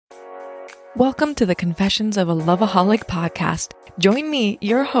Welcome to the Confessions of a Loveaholic podcast. Join me,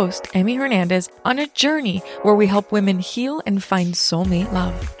 your host, Emmy Hernandez, on a journey where we help women heal and find soulmate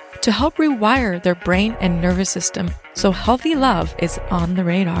love to help rewire their brain and nervous system so healthy love is on the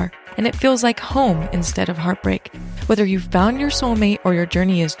radar and it feels like home instead of heartbreak. Whether you've found your soulmate or your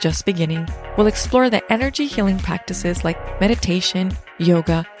journey is just beginning, we'll explore the energy healing practices like meditation,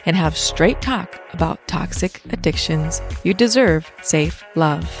 yoga, and have straight talk about toxic addictions. You deserve safe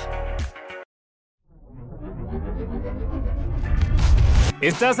love.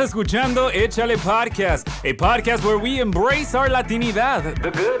 Estás escuchando Échale Podcast, a podcast where we embrace our Latinidad.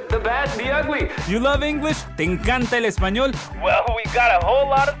 The good, the bad, the ugly. You love English? ¿Te encanta el español? Well, we got a whole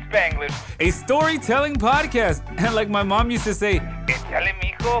lot of Spanglish. A storytelling podcast. And like my mom used to say, Échale,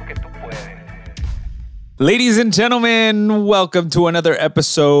 mijo, que tú puedes. Ladies and gentlemen, welcome to another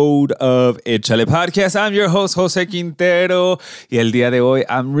episode of Échale Podcast. I'm your host, Jose Quintero. Y el día de hoy,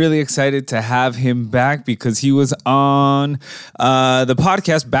 I'm really excited to have him back because he was on the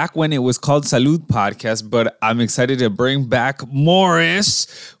podcast back when it was called Salud Podcast. But I'm excited to bring back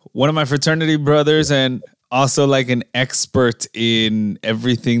Morris, one of my fraternity brothers, and also like an expert in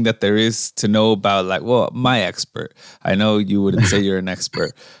everything that there is to know about, like, well, my expert. I know you wouldn't say you're an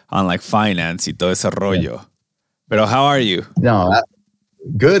expert on like finance y todo ese rollo. Pero how are you? No,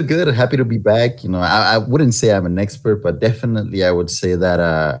 good. Happy to be back. You know, I wouldn't say I'm an expert, but definitely I would say that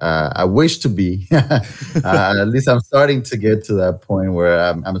I wish to be. At least I'm starting to get to that point where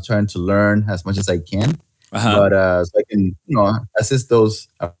I'm trying to learn as much as I can. But so I can, assist those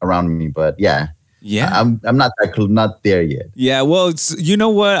around me. But yeah. I'm not there yet. Yeah, well, you know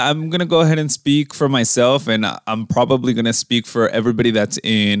what? I'm going to go ahead and speak for myself, and I'm probably going to speak for everybody that's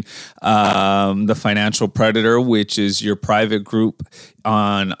in the Financial Predator, which is your private group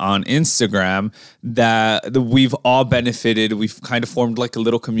on Instagram, that we've all benefited. We've kind of formed like a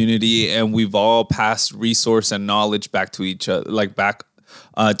little community, and we've all passed resource and knowledge back to each other,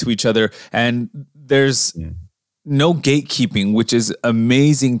 to each other. And there's no gatekeeping, which is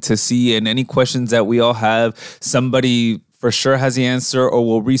amazing to see. And any questions that we all have, somebody for sure has the answer or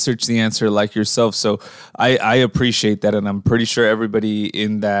will research the answer like yourself. So I appreciate that. And I'm pretty sure everybody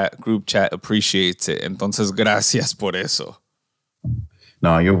in that group chat appreciates it. Entonces, gracias por eso.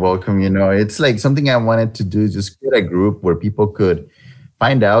 No, you're welcome. You know, it's like something I wanted to do, just create a group where people could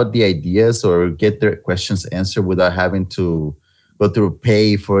find out the ideas or get their questions answered without having to go through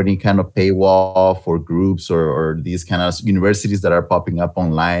pay for any kind of paywall for groups or these kind of universities that are popping up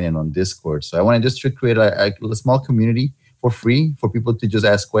online and on Discord. So I want to just create a small community for free for people to just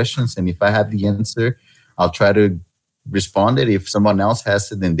ask questions. And if I have the answer, I'll try to respond it. If someone else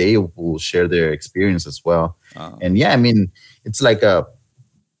has it, then they will share their experience as well. Oh. And yeah, I mean, it's like a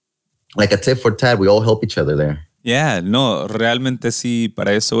tit for tat. We all help each other there. Yeah, no, realmente sí,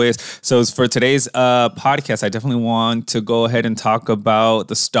 para eso es. So for today's podcast, I definitely want to go ahead and talk about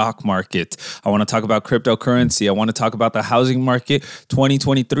the stock market. I want to talk about cryptocurrency. I want to talk about the housing market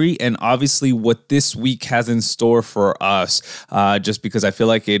 2023 and obviously what this week has in store for us, just because I feel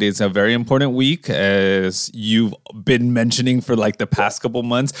like it is a very important week, as you've been mentioning for like the past couple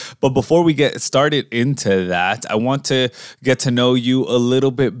months. But before we get started into that, I want to get to know you a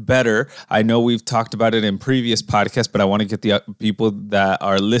little bit better. I know we've talked about it in previous podcast, but I want to get the people that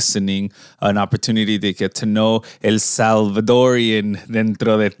are listening an opportunity to get to know El Salvadorian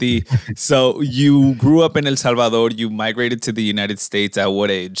dentro de ti. So you grew up in El Salvador. You migrated to the United States at what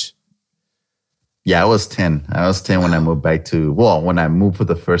age? Yeah, I was 10. When I moved when I moved for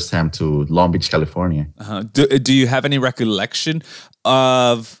the first time to Long Beach, California. Do you have any recollection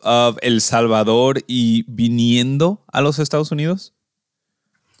of El Salvador y viniendo a los Estados Unidos?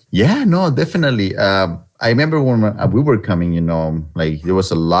 Yeah, no, definitely. I remember when we were coming, like there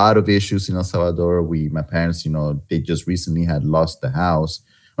was a lot of issues in El Salvador. My parents, they just recently had lost the house.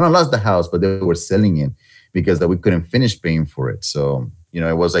 Well, not lost the house, but they were selling it because that we couldn't finish paying for it. So,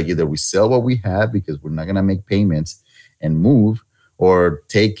 it was like either we sell what we have because we're not going to make payments and move, or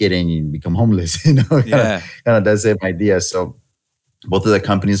take it and you become homeless. Yeah. That's the idea. So both of the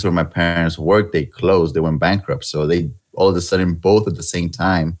companies where my parents worked, they closed, they went bankrupt. So they all of a sudden, both at the same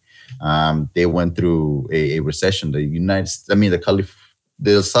time, they went through a recession. The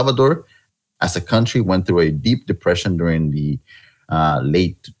El Salvador as a country went through a deep depression during the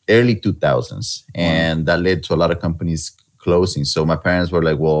early 2000s. And that led to a lot of companies closing. So my parents were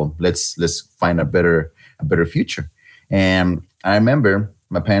like, well, let's find a better future. And I remember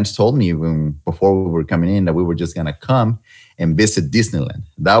my parents told me before we were coming in that we were just going to come and visit Disneyland.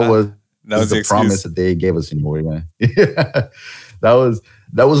 That was the promise that they gave us. That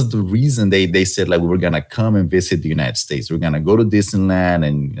that was the reason they said like we were gonna come and visit the United States. We're gonna go to Disneyland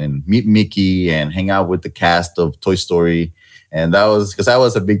and meet Mickey and hang out with the cast of Toy Story. And that was because I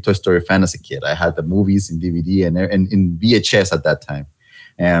was a big Toy Story fan as a kid. I had the movies in DVD and in VHS at that time.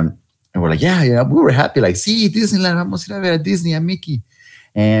 And we're like, yeah, we were happy. Like, see, Disneyland, vamos a ir a ver a Disney and Mickey.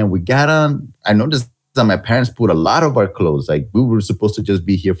 And we got on. I noticed that my parents put a lot of our clothes. Like, we were supposed to just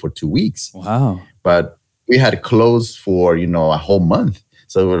be here for 2 weeks. Wow. But we had clothes for, a whole month.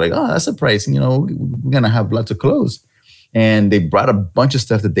 So we're like, oh, that's surprising. We're going to have lots of clothes. And they brought a bunch of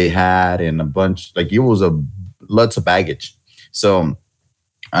stuff that they had and a bunch, like, it was lots of baggage. So,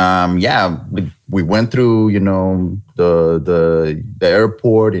 we went through, the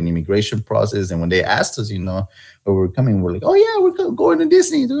airport and immigration process. And when they asked us, where we're coming, we're like, oh yeah, we're going to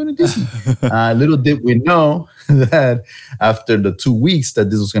Disney. We're going to Disney. Little did we know that after the 2 weeks that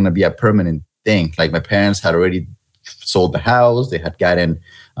this was going to be a permanent thing. Like my parents had already sold the house. They had gotten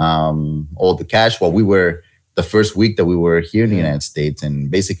all the cash while we were the first week that we were here in the United States.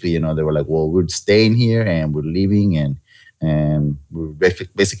 And basically, they were like, well, we're staying here and we're leaving and we're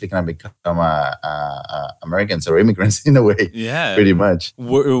basically going to become Americans or immigrants in a way. Yeah. Pretty much.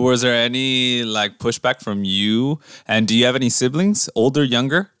 Was there any like pushback from you? And do you have any siblings, older,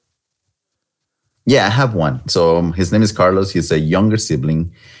 younger? Yeah, I have one. So his name is Carlos. He's a younger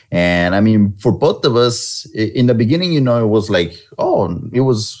sibling. And I mean, for both of us, in the beginning, it was like, it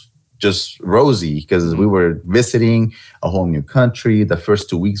was just rosy because we were visiting a whole new country. The first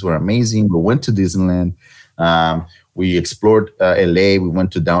 2 weeks were amazing. We went to Disneyland. We explored LA. We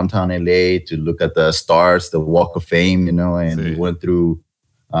went to downtown LA to look at the stars, the Walk of Fame, and we went through,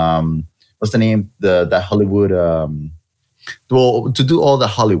 what's the name? The Hollywood, to do all the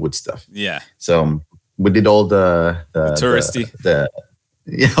Hollywood stuff. Yeah. So we did all the touristy.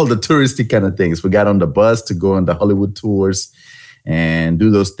 All the touristy kind of things. We got on the bus to go on the Hollywood tours and do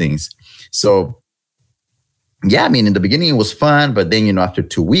those things. So, yeah, I mean, in the beginning it was fun, but then, after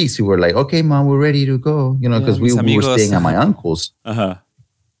 2 weeks, we were like, okay, Mom, we're ready to go, because we were staying at my uncle's. Uh-huh.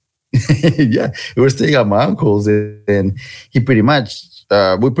 Yeah, we were staying at my uncle's, and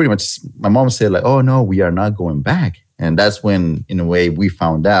my mom said like, oh no, we are not going back. And that's when, in a way, we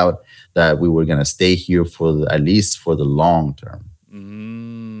found out that we were going to stay here at least for the long term.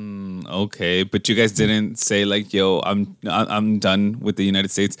 Okay, but you guys didn't say like, yo, I'm done with the United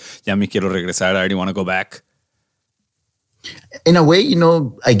States. Ya me quiero regresar. I already want to go back. In a way,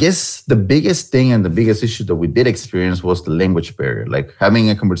 I guess the biggest thing and the biggest issue that we did experience was the language barrier. Like having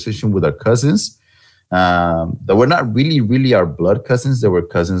a conversation with our cousins that were not really, really our blood cousins. They were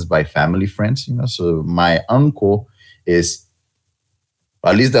cousins by family friends, So my uncle is,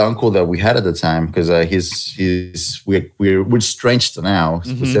 at least the uncle that we had at the time, because we're estranged now.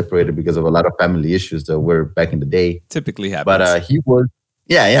 Mm-hmm. We're separated because of a lot of family issues that were back in the day. Typically happens. But he was,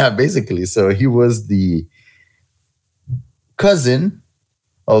 basically. So he was the cousin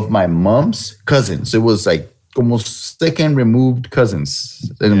of my mom's cousin. So it was like almost second removed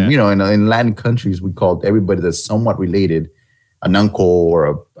cousins. And, in Latin countries, we called everybody that's somewhat related an uncle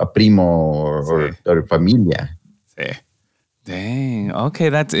or a primo or familia. Sí. Dang. Okay,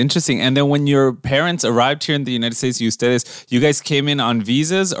 that's interesting. And then when your parents arrived here in the United States, you guys came in on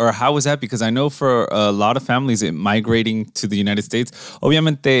visas, or how was that? Because I know for a lot of families migrating to the United States,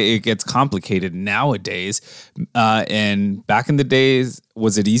 obviamente it gets complicated nowadays. And back in the days,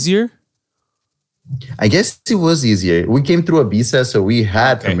 was it easier? I guess it was easier. We came through a visa, so we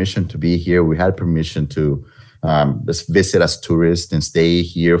had permission to be here. We had permission to just visit as tourists and stay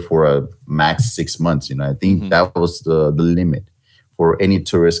here for a max 6 months. I think that was the limit for any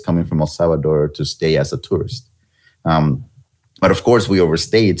tourist coming from El Salvador to stay as a tourist. But of course, we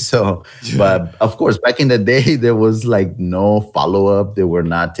overstayed. So, but of course, back in the day, there was like no follow-up. They were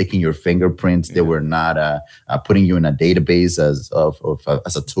not taking your fingerprints. They were not putting you in a database as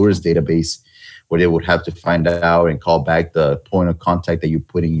a tourist database, where they would have to find out and call back the point of contact that you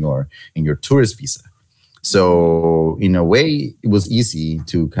put in your tourist visa. So in a way, it was easy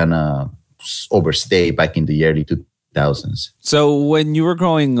to kind of overstay back in the early 2000s. So when you were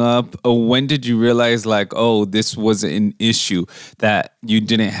growing up, when did you realize like, oh, this was an issue that you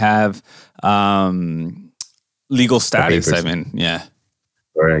didn't have legal status? I mean, yeah.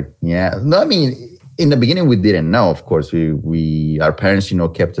 Correct. Yeah. No, I mean, in the beginning, we didn't know. Of course, our parents,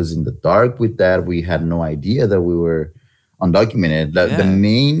 kept us in the dark with that. We had no idea that we were undocumented. The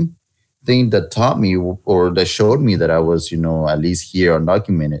main thing that taught me or that showed me that I was, at least here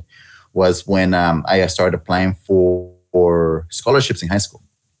undocumented was when I started applying for scholarships in high school.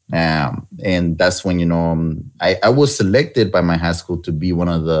 And that's when, I was selected by my high school to be one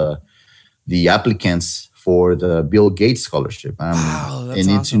of the applicants for the Bill Gates scholarship. Wow, that's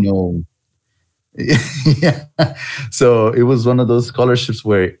And it's, awesome. yeah. So it was one of those scholarships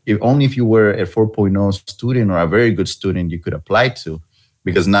where if you were a 4.0 student or a very good student, you could apply to,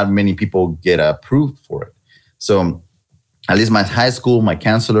 because not many people get approved for it. So at least my high school, my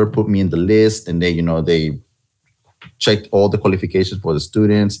counselor put me in the list, and they checked all the qualifications for the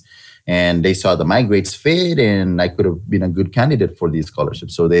students, and they saw that my grades fit and I could have been a good candidate for these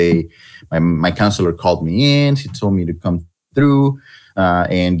scholarships. So my counselor called me in. She told me to come through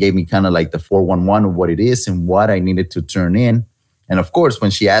and gave me kind of like the 411 of what it is and what I needed to turn in. And of course,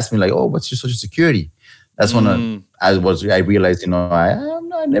 when she asked me like, "Oh, what's your social security?" That's when I realized,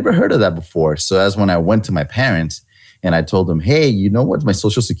 I never heard of that before. So that's when I went to my parents and I told them, "Hey, you know what's my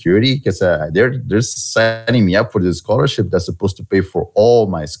social security? Because they're signing me up for this scholarship that's supposed to pay for all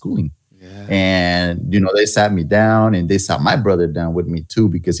my schooling." Yeah. And, they sat me down, and they sat my brother down with me too,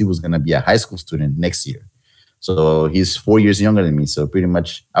 because he was going to be a high school student next year. So he's 4 years younger than me. So pretty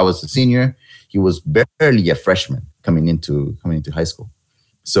much I was a senior. He was barely a freshman coming into high school.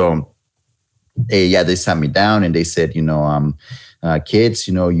 So they sat me down and they said, kids,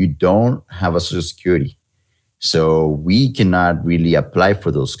 you don't have a social security. So we cannot really apply for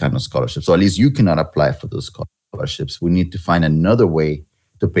those kind of scholarships. So at least you cannot apply for those scholarships. We need to find another way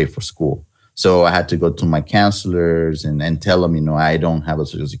to pay for school. So I had to go to my counselors and tell them, I don't have a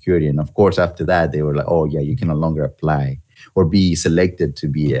social security. And of course, after that, they were like, "Oh, yeah, you can no longer apply or be selected to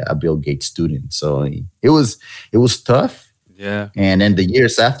be a Bill Gates student." So it was tough. Yeah. And then the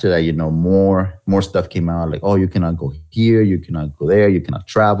years after that, more stuff came out like, "Oh, you cannot go here, you cannot go there, you cannot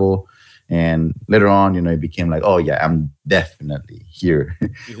travel." And later on, it became like, "Oh, yeah, I'm definitely here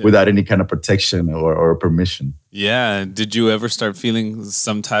without any kind of protection or permission." Yeah. Did you ever start feeling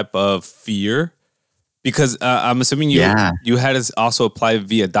some type of fear? Because I'm assuming you had to also apply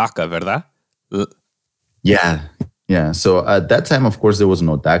via DACA, ¿verdad? Yeah. Yeah. So at that time, of course, there was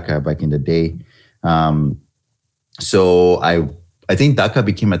no DACA back in the day. So I think DACA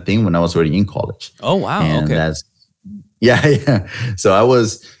became a thing when I was already in college. Oh, wow. And okay. Yeah. So I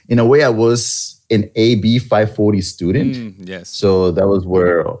was an AB 540 student. Yes. So that was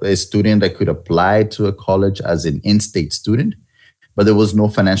where a student that could apply to a college as an in-state student, but there was no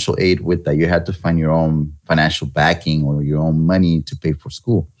financial aid with that. You had to find your own financial backing or your own money to pay for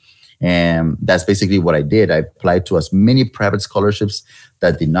school. And that's basically what I did. I applied to as many private scholarships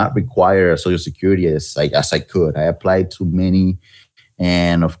that did not require a social security as I could. I applied to many.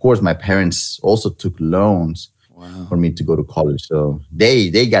 And of course, my parents also took loans for me to go to college. So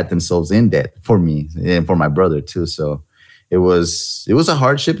they got themselves in debt for me and for my brother too. So it was a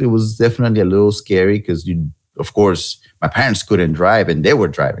hardship. It was definitely a little scary because of course, my parents couldn't drive and they were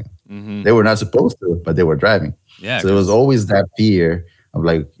driving. Mm-hmm. They were not supposed to, but they were driving. Yeah. So there was always that fear of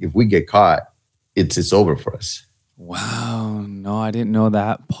like, if we get caught, it's over for us. Wow. No, I didn't know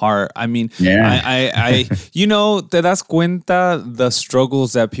that part. I mean, yeah. I te das cuenta the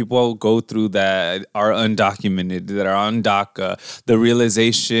struggles that people go through that are undocumented, that are on DACA, the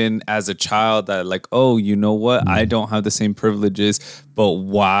realization as a child that like, oh, you know what? I don't have the same privileges, but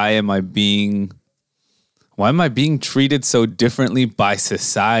why am I being treated so differently by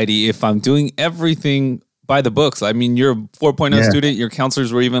society if I'm doing everything by the books? I mean, you're a 4.0 student. Your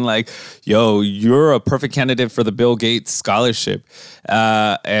counselors were even like, "Yo, you're a perfect candidate for the Bill Gates scholarship."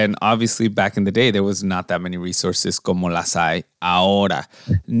 And obviously, back in the day, there was not that many resources como las hay ahora.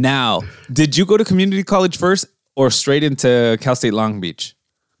 Now, did you go to community college first or straight into Cal State Long Beach?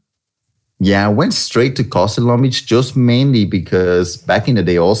 Yeah, I went straight to Cal State Long Beach just mainly because back in the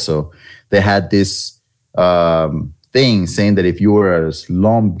day also, they had this thing saying that if you were a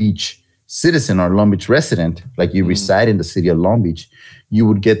Long Beach citizen or Long Beach resident, like you reside in the city of Long Beach, you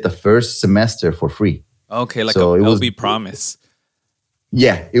would get the first semester for free. Okay, like so a LB promise.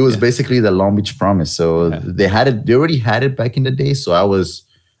 Yeah, it was basically the Long Beach promise. So they already had it back in the day. So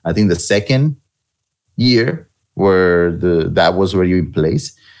I think the second year where that was already in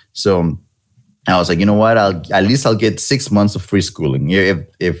place. So I was like, you know what? At least I'll get 6 months of free schooling.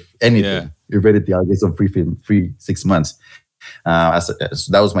 If anything, if anything, I'll get some free 6 months. So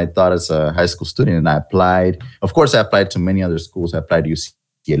that was my thought as a high school student, and I applied. Of course, I applied to many other schools. I applied to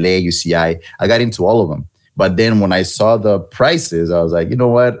UCLA, UCI. I got into all of them. But then when I saw the prices, I was like, you know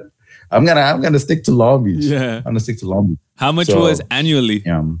what? I'm gonna stick to Long Beach. Yeah, I'm gonna stick to Long Beach. How much was annually?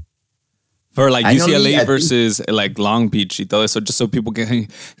 For like annually, UCLA versus like Long Beach y todo eso, just so people can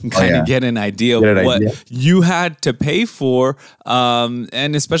kind of get an idea of what you had to pay for,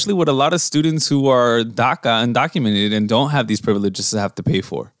 and especially with a lot of students who are DACA undocumented and don't have these privileges to have to pay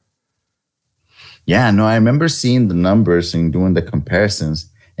for. Yeah, no, I remember seeing the numbers and doing the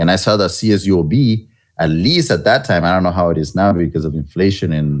comparisons, and I saw that CSULB at least at that time, I don't know how it is now because of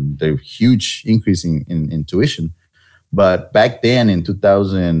inflation and the huge increase in tuition. But back then in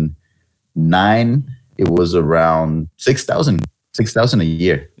 2009, it was around 6,000 a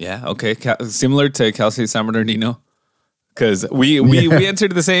year. Yeah. Okay. Similar to Cal State San Bernardino. Because we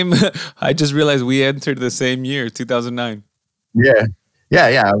entered the same. I just realized we entered the same year, 2009. Yeah.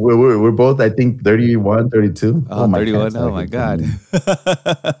 Yeah. We're both, I think, 31, 32. Oh, 31. Oh, my God.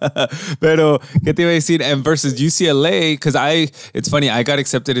 Pero, ¿qué te iba a decir? And versus UCLA, because it's funny, I got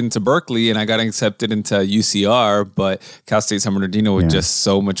accepted into Berkeley and I got accepted into UCR, but Cal State San Bernardino was just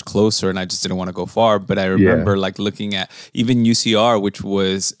so much closer and I just didn't want to go far. But I remember like looking at even UCR, which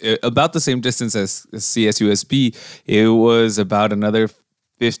was about the same distance as CSUSB, it was about another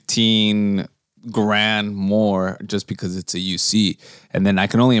 15 grand more just because it's a UC. And then I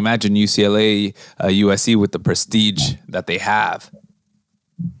can only imagine UCLA, USC with the prestige that they have.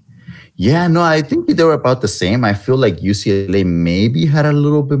 Yeah, no, I think they were about the same. I feel like UCLA maybe had a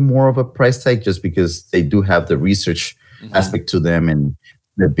little bit more of a price tag just because they do have the research aspect to them and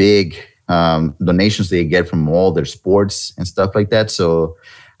the big donations they get from all their sports and stuff like that. So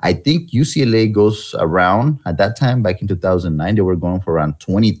I think UCLA goes around, at that time, back in 2009, they were going for around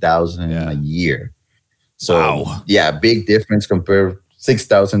 20,000 a year. So, yeah, big difference compared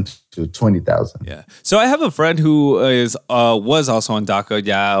 6,000 to 20,000. Yeah. So I have a friend who was also on DACA.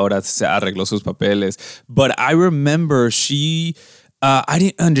 Ya ahora se arregló sus papeles. But I remember I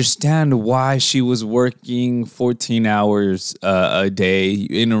didn't understand why she was working 14 hours a day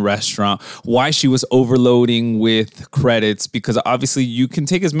in a restaurant, why she was overloading with credits, because obviously you can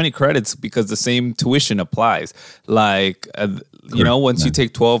take as many credits because the same tuition applies. Like, once you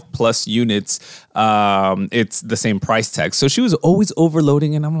take 12 plus units, it's the same price tag. So she was always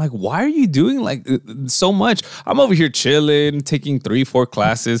overloading and I'm like, why are you doing like so much? I'm over here chilling, taking 3-4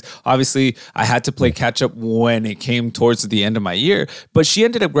 classes. Obviously, I had to play catch up when it came towards the end of my year. But she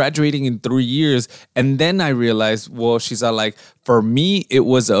ended up graduating in 3 years. And then I realized, well, she's like, for me, it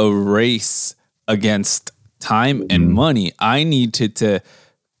was a race against time and money. I needed to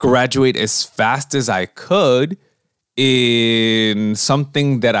graduate as fast as I could in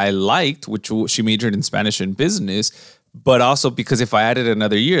something that I liked, which she majored in Spanish and business. But also because if I added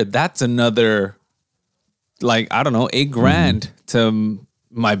another year, that's another, like, I don't know, $8,000 to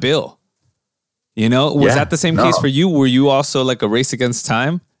my bill. Was that the same case for you? Were you also like a race against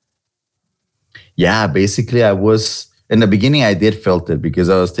time? Yeah, basically I was, in the beginning I did felt it because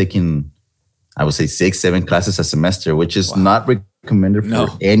I was taking, I would say 6-7 classes a semester, which is not recommended for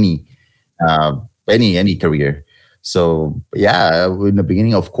any career. So yeah, in the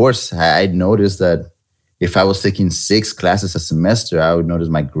beginning, of course, I'd noticed that if I was taking 6 classes a semester, I would notice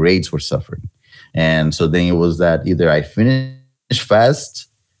my grades were suffering. And so then it was that either I finish fast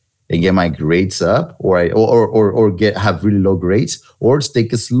and get my grades up, or have really low grades, or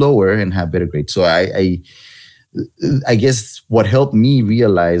take it slower and have better grades. So I guess what helped me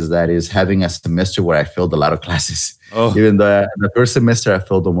realize that is having a semester where I failed a lot of classes. Oh. Even the first semester, I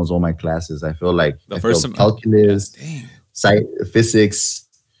failed almost all my classes. I feel like I failed calculus, physics.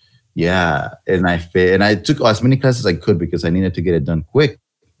 Yeah, and I took as many classes as I could because I needed to get it done quick,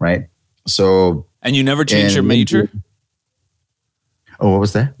 right? So. And you never changed your major? Oh, what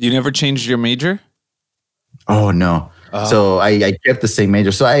was that? You never changed your major? Oh, no. Oh. So I kept the same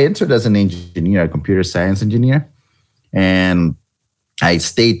major. So I entered as an engineer, a computer science engineer. And I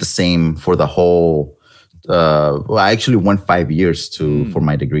stayed the same for the whole, I actually went 5 years for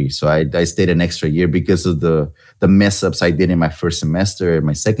my degree. So I stayed an extra year because of the mess ups I did in my first semester and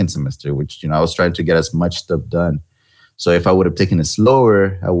my second semester, which, I was trying to get as much stuff done. So if I would have taken it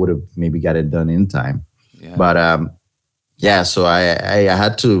slower, I would have maybe got it done in time. Yeah. But so I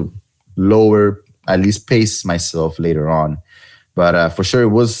had to lower, at least pace myself later on. But for sure, it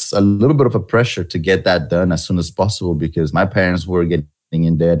was a little bit of a pressure to get that done as soon as possible because my parents were getting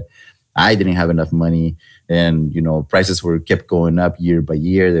in debt. I didn't have enough money. And, prices kept going up year by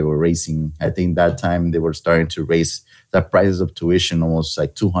year. They were raising. I think that time they were starting to raise the prices of tuition almost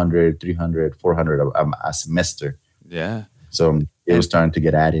like $200, $300, $400 a semester. Yeah. So it was starting to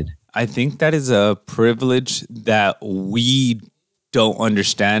get added. I think that is a privilege that we don't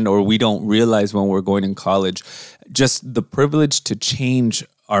understand or we don't realize when we're going in college. Just the privilege to change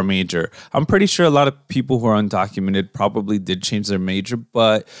our major. I'm pretty sure a lot of people who are undocumented probably did change their major,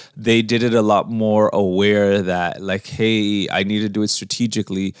 but they did it a lot more aware that, like, hey, I need to do it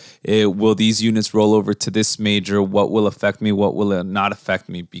strategically. Will these units roll over to this major? What will affect me? What will not affect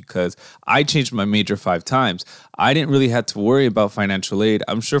me? Because I changed my major 5 times. I didn't really have to worry about financial aid.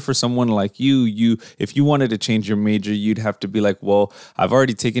 I'm sure for someone like you, if you wanted to change your major, you'd have to be like, well, I've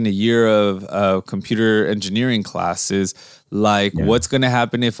already taken a year of computer engineering classes. Like, what's going to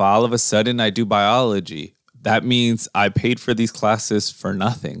happen if all of a sudden I do biology? That means I paid for these classes for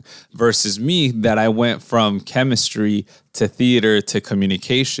nothing, versus me that I went from chemistry to theater to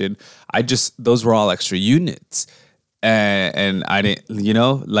communication. Those were all extra units. And I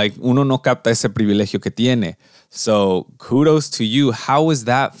didn't, like, uno no capta ese privilegio que tiene. So kudos to you. How was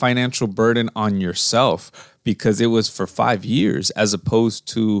that financial burden on yourself? Because it was for 5 years as opposed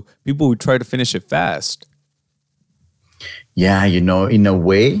to people who try to finish it fast. Yeah, in a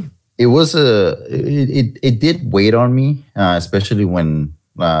way, it was it did weigh on me, especially when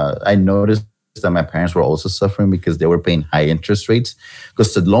I noticed that my parents were also suffering because they were paying high interest rates.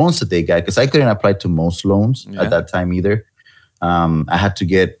 Because the loans that they got, because I couldn't apply to most loans at that time either. I had to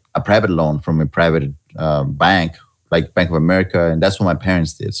get a private loan from a private bank, like Bank of America, and that's what my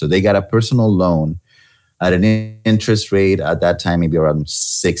parents did. So they got a personal loan at an interest rate at that time, maybe around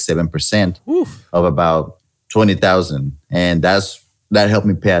 6-7% of about $20,000, and that helped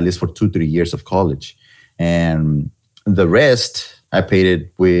me pay at least for 2-3 years of college. And the rest, I paid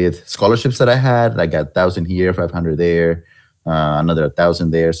it with scholarships that I had. I got 1,000 here, 500 there, another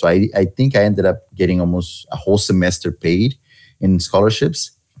 1,000 there. So I think I ended up getting almost a whole semester paid in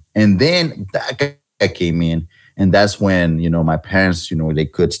scholarships. And then DACA came in, and that's when my parents, they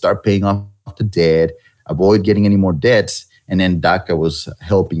could start paying off the debt, avoid getting any more debts. And then DACA was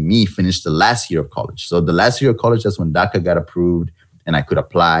helping me finish the last year of college. So the last year of college, that's when DACA got approved, and I could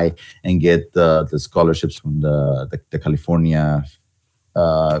apply and get the scholarships from the California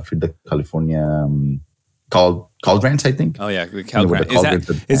Cal Grants, I think. Oh yeah, the Cal Grant.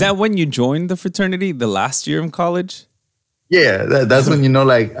 Is that when you joined the fraternity, the last year in college? Yeah, that's when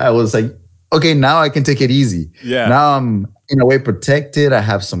I was like, okay, now I can take it easy. Yeah. Now I'm in a way protected. I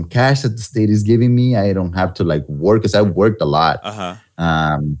have some cash that the state is giving me. I don't have to work, because I worked a lot.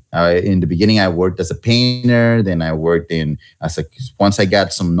 In the beginning, I worked as a painter. Then I worked once I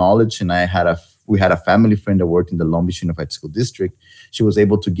got some knowledge, and we had a family friend that worked in the Long Beach Unified School District. She was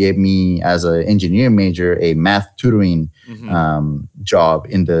able to give me, as an engineering major, a math tutoring job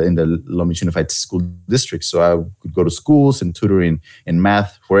in the Long Beach Unified School District. So I could go to schools and tutoring in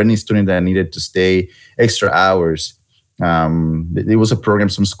math for any student that needed to stay extra hours. It was a program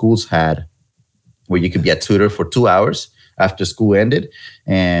some schools had where you could be a tutor for 2 hours after school ended,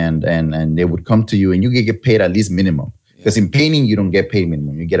 and they would come to you, and you could get paid at least minimum. Because in painting, you don't get paid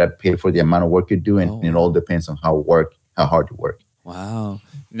minimum. You get paid for the amount of work you're doing, and it all depends on how hard you work. Wow.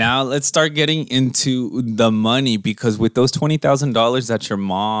 Now let's start getting into the money, because with those $20,000 that your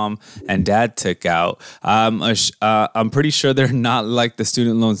mom and dad took out, I'm pretty sure they're not like the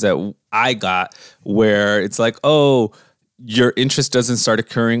student loans that I got, where it's like, oh, your interest doesn't start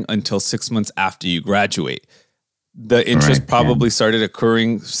occurring until 6 months after you graduate. The interest probably started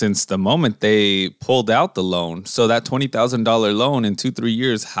occurring since the moment they pulled out the loan. So that $20,000 loan in 2-3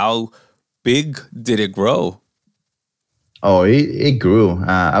 years, how big did it grow? Oh, it grew.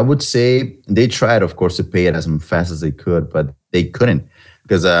 I would say they tried, of course, to pay it as fast as they could, but they couldn't,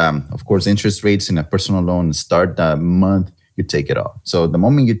 because, of course, interest rates in a personal loan start the month you take it off. So the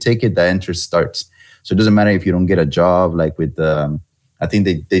moment you take it, the interest starts. So it doesn't matter if you don't get a job, like with I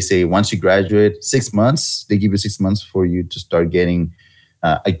think they say once you graduate, 6 months, they give you 6 months for you to start getting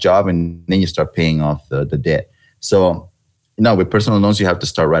a job, and then you start paying off the debt. So, with personal loans, you have to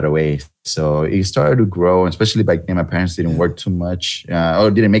start right away. So it started to grow, especially back then. My parents didn't work too much, or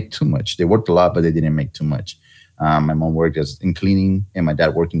didn't make too much. They worked a lot, but they didn't make too much. My mom worked in cleaning, and my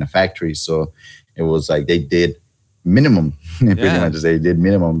dad worked in a factory. So it was like they did minimum, pretty much. They did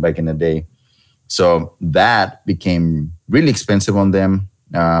minimum back in the day. So that became really expensive on them.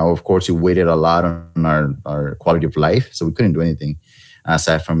 Of course, it weighted a lot on our quality of life. So we couldn't do anything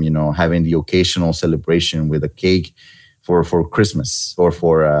aside from, having the occasional celebration with a cake for Christmas or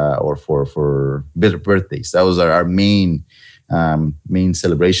for birthdays. That was our main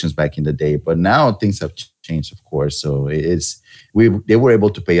celebrations back in the day. But now things have changed, of course. So they were able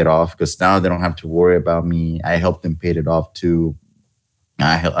to pay it off, because now they don't have to worry about me. I helped them pay it off too.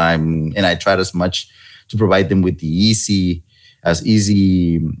 I tried as much to provide them with as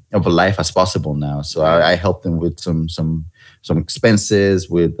easy of a life as possible now. So I helped them with some expenses,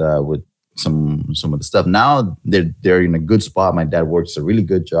 with some of the stuff. Now they're in a good spot. My dad works a really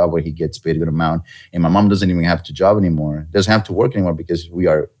good job where he gets paid a good amount, and my mom doesn't even have to job anymore. Doesn't have to work anymore because we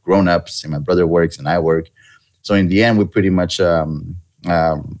are grown ups, and my brother works and I work. So in the end, we pretty much we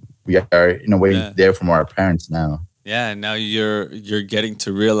are in a way there from our parents now. Yeah, now you're getting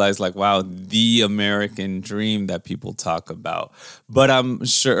to realize like, wow, the American dream that people talk about. But I'm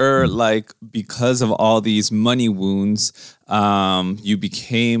sure like because of all these money wounds, you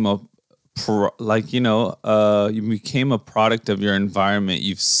became you became a product of your environment.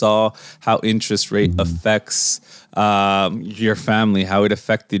 You saw how interest rate affects your family, how it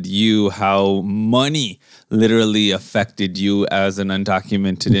affected you, how money literally affected you as an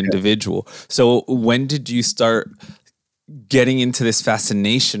undocumented individual. So when did you start getting into this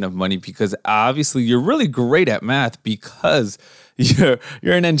fascination of money? Because obviously you're really great at math because you're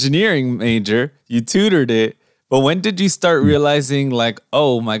an engineering major, you tutored it. But when did you start realizing like,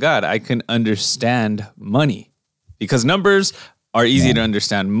 oh my God, I can understand money? Because numbers are easy to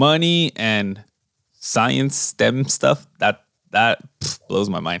understand. Money and science, STEM stuff, that blows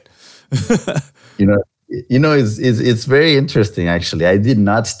my mind. It's very interesting, actually. I did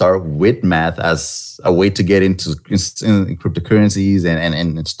not start with math as a way to get into cryptocurrencies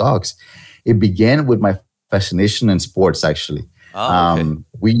and stocks. It began with my fascination in sports, actually. Oh, okay.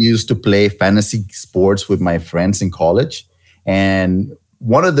 We used to play fantasy sports with my friends in college. And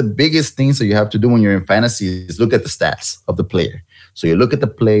one of the biggest things that you have to do when you're in fantasy is look at the stats of the player. So you look at the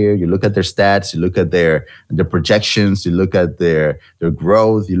player, you look at their stats, you look at their projections, you look at their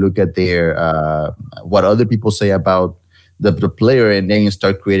growth, you look at their what other people say about the player, and then you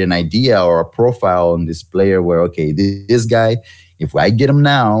start creating an idea or a profile on this player where, okay, this guy, if I get him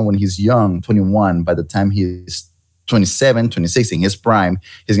now when he's young, 21, by the time he's 27, 26 in his prime,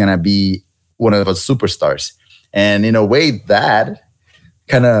 he's going to be one of the superstars. And in a way that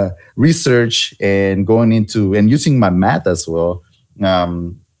kind of research and going into and using my math as well,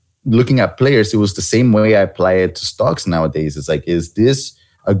 looking at players, it was the same way I apply it to stocks nowadays. It's like, is this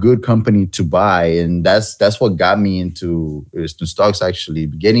a good company to buy? And that's what got me into stocks, actually,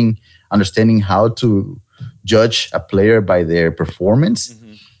 understanding how to judge a player by their performance.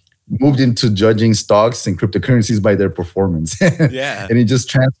 Moved into judging stocks and cryptocurrencies by their performance. Yeah. And it just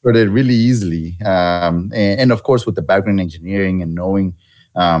transferred it really easily. And of course, with the background in engineering and knowing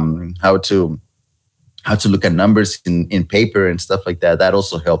how to look at numbers in paper and stuff like that, that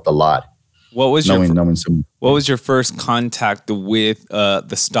also helped a lot. What was your first contact with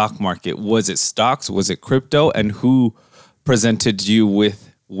the stock market? Was it stocks? Was it crypto? And who presented you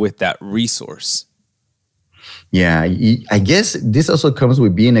with that resource? Yeah, I guess this also comes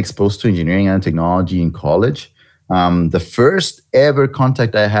with being exposed to engineering and technology in college. The first ever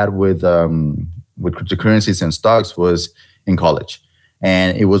contact I had with cryptocurrencies and stocks was in college.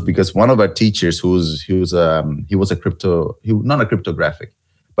 And it was because one of our teachers, he was not a cryptographic,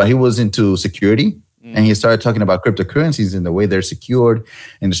 but he was into security. And he started talking about cryptocurrencies and the way they're secured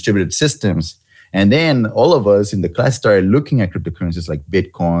and distributed systems. And then all of us in the class started looking at cryptocurrencies like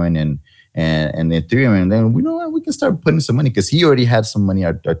Bitcoin and Ethereum. And then we can start putting some money, because he already had some money.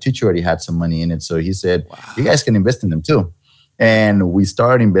 Our teacher already had some money in it. So he said, you guys can invest in them too. And we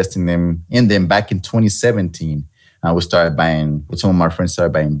started investing in them back in 2017. We started buying, with some of my friends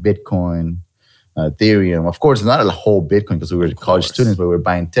started buying Bitcoin, Ethereum. Of course, not a whole Bitcoin because we were college students, but we were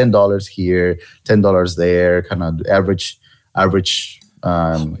buying $10 here, $10 there, kind of average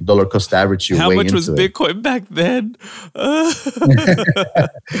dollar cost average. How much was Bitcoin back then?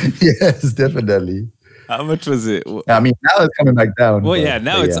 Yes, definitely. How much was it? I mean, now it's coming back down. Well, yeah,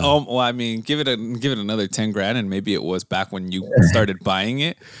 now it's I mean, give it another 10 grand, and maybe it was back when you started buying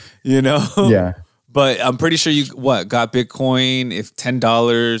it. Yeah. But I'm pretty sure you got Bitcoin if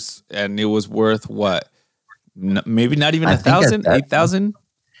 $10 and it was worth what? Maybe not even 1,000, 8,000.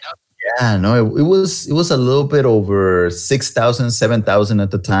 Yeah, no, it was a little bit over 6,000, 7,000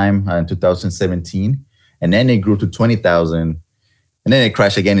 at the time in 2017, and then it grew to 20,000, and then it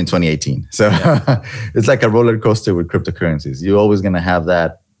crashed again in 2018. So it's like a roller coaster with cryptocurrencies. You're always gonna have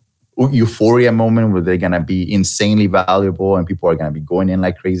that euphoria moment where they're gonna be insanely valuable and people are gonna be going in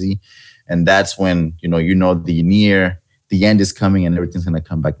like crazy. And that's when, the end is coming and everything's going to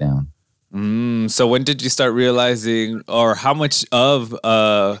come back down. So when did you start realizing, or how much of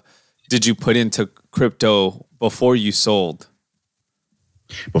did you put into crypto before you sold?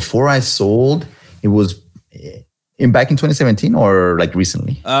 Before I sold, it back in 2017 or like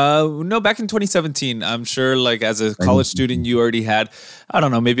recently? No, back in 2017. I'm sure, like as a college student, you already had, I don't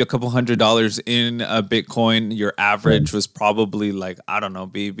know, maybe a couple $100 in Bitcoin. Your average was probably like, I don't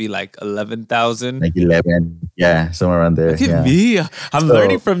know, maybe like 11,000. Like 11, yeah, somewhere around there. Look at me, I'm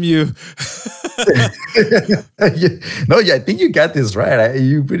learning from you. No, yeah, I think you got this right.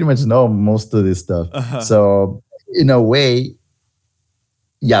 You pretty much know most of this stuff. So in a way,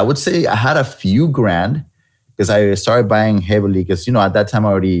 yeah, I would say I had a few grand because I started buying heavily because, at that time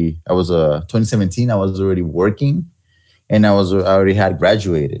I was 2017, I was already working and I already had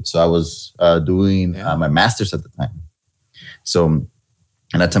graduated. So I was doing my master's at the time. So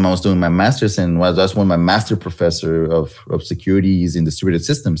at that time I was doing my master's and that's when my master professor of securities and distributed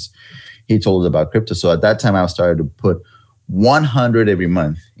systems, he told us about crypto. So at that time I started to put 100 every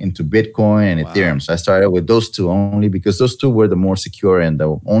month into Bitcoin and Ethereum. So I started with those two only because those two were the more secure and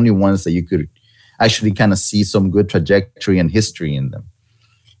the only ones that you could actually kind of see some good trajectory and history in them.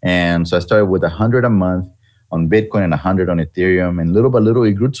 And so I started with 100 a month on Bitcoin and 100 on Ethereum. And little by little,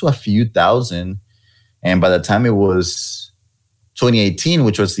 it grew to a few thousand. And by the time it was 2018,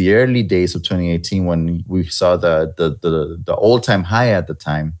 which was the early days of 2018, when we saw the all-time high at the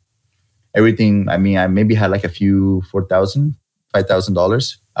time, everything, I maybe had like a few $4,000,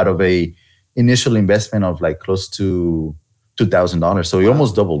 $5,000 out of a initial investment of like close to $2,000. So it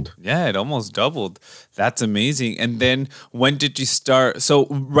almost doubled. Yeah, it almost doubled. That's amazing. And then when did you start? So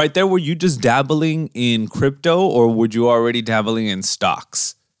right there, were you just dabbling in crypto or were you already dabbling in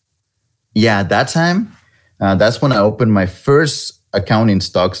stocks? Yeah, at that time, that's when I opened my first account in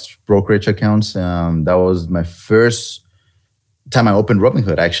stocks, brokerage accounts. That was my first time I opened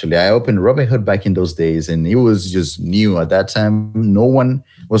Robinhood, actually. I opened Robinhood back in those days and it was just new. At that time, no one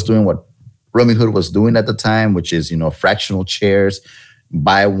was doing what Robinhood was doing at the time, which is, fractional shares,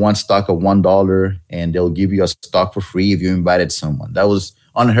 buy one stock at $1 and they'll give you a stock for free if you invited someone. That was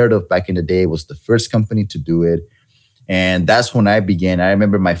unheard of back in the day. It was the first company to do it. And that's when I began. I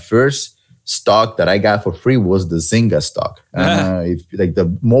remember my first stock that I got for free was the Zynga stock, like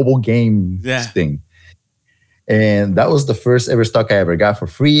the mobile game thing. And that was the first ever stock I ever got for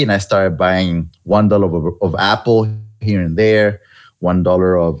free. And I started buying $1 of Apple here and there,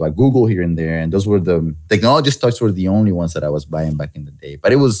 $1 of Google here and there. And those were the technology stocks were the only ones that I was buying back in the day.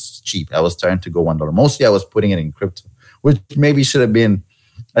 But it was cheap. I was starting to go $1. Mostly I was putting it in crypto, which maybe I should have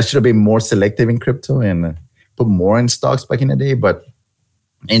been more selective in crypto and put more in stocks back in the day. But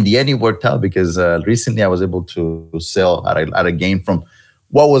in the end, it worked out because recently I was able to sell at a gain from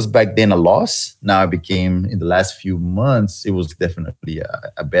what was back then a loss. Now it became, in the last few months, it was definitely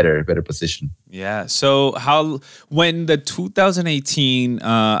a better position. Yeah. So when the 2018,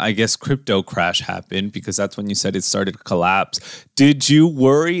 I guess, crypto crash happened, because that's when you said it started to collapse, did you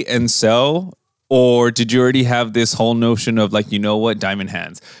worry and sell? Or did you already have this whole notion of like, diamond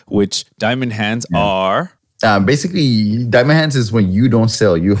hands, which diamond hands are? Basically, diamond hands is when you don't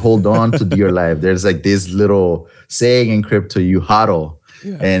sell, you hold on to dear life. There's like this little saying in crypto, you hodl.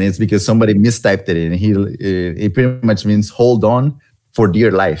 Yeah. And it's because somebody mistyped it and it pretty much means hold on for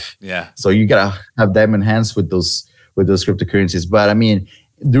dear life. Yeah. So you gotta have diamond hands with those cryptocurrencies. But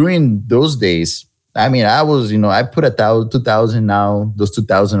during those days, I was, I put 1,000, 2,000 now. Those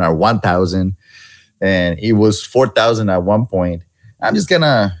 2,000 are 1,000. And it was 4,000 at one point. I'm just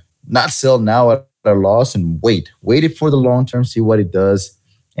gonna not sell now at a loss and wait it for the long term, see what it does.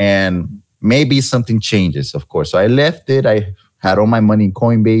 And maybe something changes, of course. So I left it. I had all my money in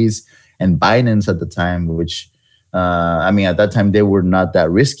Coinbase and Binance at the time, which, at that time, they were not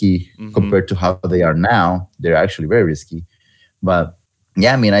that risky compared to how they are now. They're actually very risky. But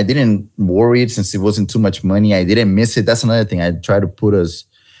yeah, I didn't worry it since it wasn't too much money. I didn't miss it. That's another thing. I try to put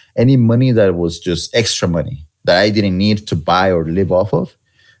any money that was just extra money that I didn't need to buy or live off of.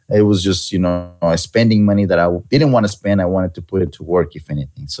 It was just, spending money that I didn't want to spend. I wanted to put it to work, if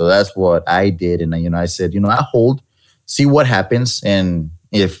anything. So that's what I did. And, I said, I hold, see what happens. And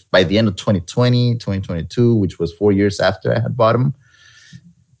if by the end of 2020, 2022, which was 4 years after I had bought them,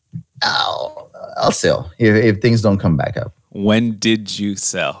 I'll sell if things don't come back up. When did you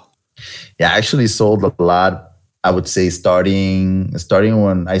sell? Yeah, I actually sold a lot. I would say starting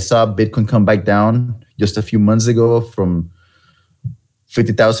when I saw Bitcoin come back down just a few months ago from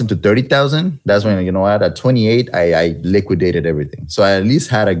 50,000 to 30,000. That's when, at 28, I liquidated everything. So I at least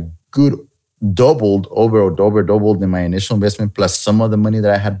had a good doubled in my initial investment, plus some of the money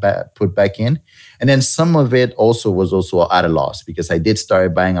that I had put back in. And then some of it was also at a loss because I did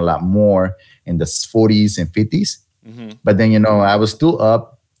start buying a lot more in the 40s and 50s. Mm-hmm. But then, I was still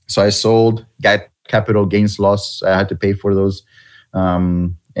up. So I sold, got capital gains loss. I had to pay for those.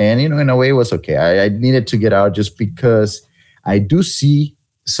 And And, in a way, it was okay. I needed to get out just because I do see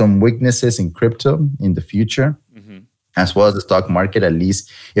some weaknesses in crypto in the future, as well as the stock market, at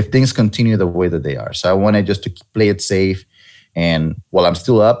least if things continue the way that they are. So I wanted just to play it safe. And while I'm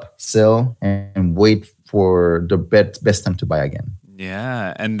still up, sell and wait for the best time to buy again.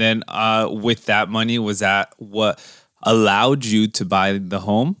 Yeah. And then with that money, was that what allowed you to buy the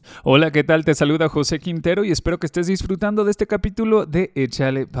home? Hola, ¿qué tal? Te saluda José Quintero y espero que estés disfrutando de este capítulo de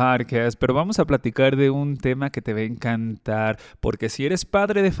Échale Podcast. Pero vamos a platicar de un tema que te va a encantar, porque si eres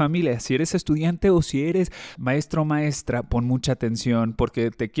padre de familia, si eres estudiante o si eres maestro o maestra, pon mucha atención,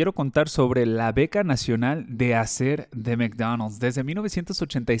 porque te quiero contar sobre la beca nacional de hacer de McDonald's. Desde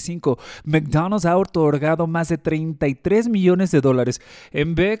 1985, McDonald's ha otorgado más de $33 millones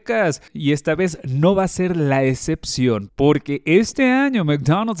en becas y esta vez no va a ser la excepción. Porque este año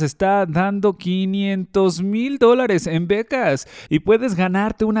McDonald's está dando $500,000 en becas y puedes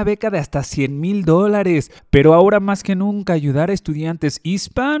ganarte una beca de hasta $100,000. Pero ahora más que nunca ayudar a estudiantes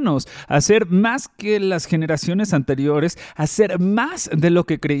hispanos a hacer más que las generaciones anteriores, a hacer más de lo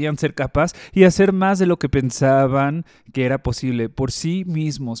que creían ser capaz y hacer más de lo que pensaban que era posible por sí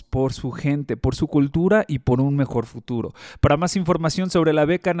mismos, por su gente, por su cultura y por un mejor futuro. Para más información sobre la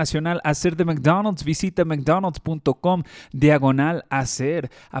beca nacional Hacer de McDonald's, visita mcdonalds.com/hacer.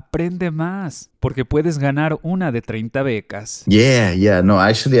 Aprende más, porque puedes ganar una de 30 becas. Yeah. No,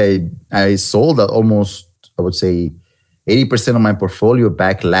 actually, I sold almost, I would say, 80% of my portfolio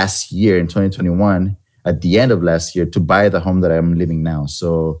back last year in 2021, at the end of last year, to buy the home that I'm living now.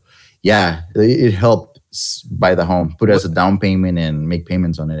 So, yeah, it helped buy the home, put it as a down payment and make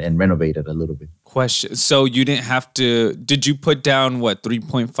payments on it and renovate it a little bit. Question. So you didn't have to, did you put down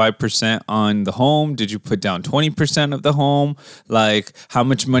 3.5% on the home? Did you put down 20% of the home? Like, how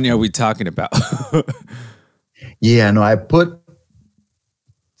much money are we talking about? Yeah, no, I put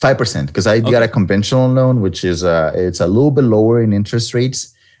 5% because I got a conventional loan, which is it's a little bit lower in interest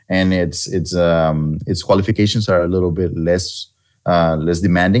rates, and its qualifications are a little bit less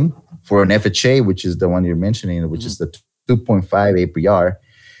demanding. For an FHA, which is the one you're mentioning, which is the 2.5 APR,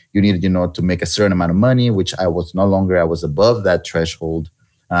 you needed, to make a certain amount of money, which I was above that threshold,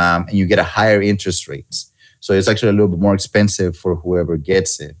 and you get a higher interest rates. So it's actually a little bit more expensive for whoever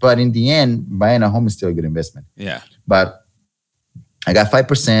gets it. But in the end, buying a home is still a good investment. Yeah. But I got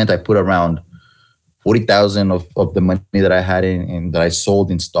 5%. I put around 40,000 of the money that I had in that I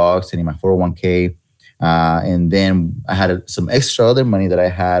sold in stocks and in my 401k. And then I had some extra other money that I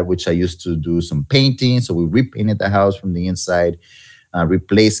had, which I used to do some painting. So we repainted the house from the inside,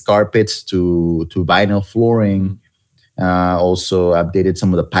 replaced carpets to vinyl flooring. Also updated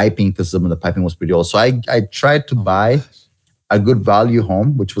some of the piping because some of the piping was pretty old. So I tried to buy a good value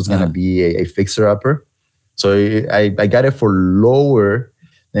home, which was going to be a fixer-upper. So I got it for lower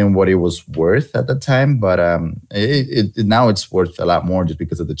than what it was worth at the time, but now it's worth a lot more just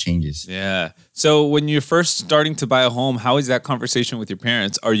because of the changes. Yeah. So when you're first starting to buy a home, how is that conversation with your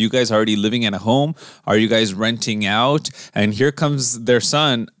parents? Are you guys already living in a home? Are you guys renting out? And here comes their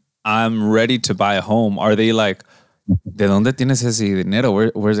son, I'm ready to buy a home. Are they like, ¿de dónde tienes ese dinero?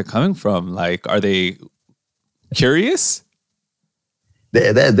 Where's it coming from? Like, are they curious?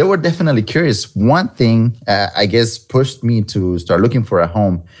 They were definitely curious. One thing, I guess, pushed me to start looking for a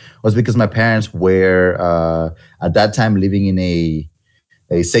home was because my parents were, at that time, living in a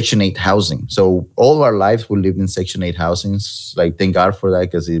Section 8 housing. So all our lives we lived in Section 8 housings. Like, thank God for that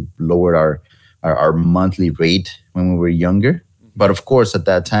because it lowered our monthly rate when we were younger. But of course, at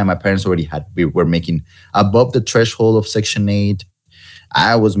that time, my parents we were making above the threshold of Section 8.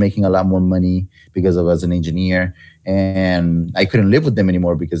 I was making a lot more money because I was an engineer. And I couldn't live with them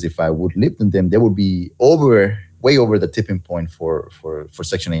anymore because if I would live with them, they would be way over the tipping point for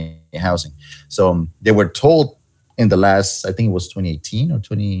Section 8 housing. So they were told in the last, I think it was 2018 or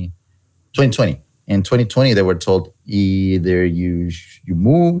 2020. In 2020, they were told either you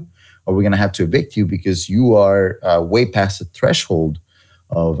move or we're going to have to evict you because you are way past the threshold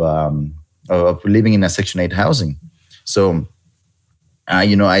of living in a Section 8 housing. So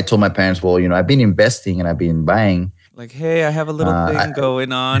I told my parents, well, I've been investing and I've been buying. Like, hey, I have a little thing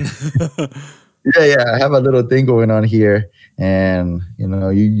going on. Yeah, I have a little thing going on here. And,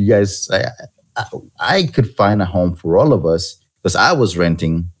 you guys, I could find a home for all of us because I was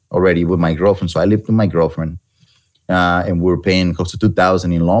renting already with my girlfriend. So I lived with my girlfriend and we were paying close to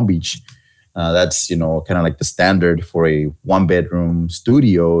 $2,000 in Long Beach. That's, kind of like the standard for a 1-bedroom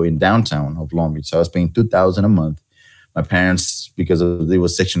studio in downtown of Long Beach. So I was paying $2,000 a month. My parents, because it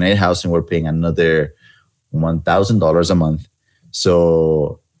was Section 8 housing, were paying another $1,000 a month.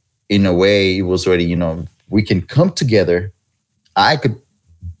 So in a way, it was already, we can come together. I could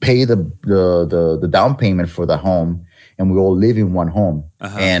pay the down payment for the home, and we all live in one home.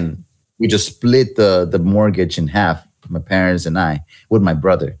 And we just split the mortgage in half, my parents and I, with my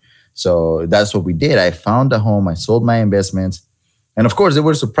brother. So that's what we did. I found a home, I sold my investments, and of course they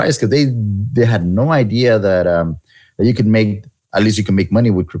were surprised because they had no idea that that you could make, at least you can make money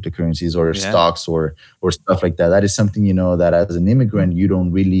with cryptocurrencies or stocks or stuff like that. That is something, that as an immigrant, they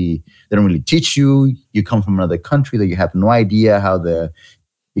don't really teach you. You come from another country that you have no idea how the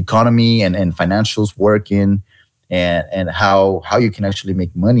economy and financials work in, and how you can actually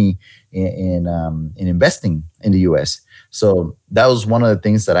make money in investing in the US. So that was one of the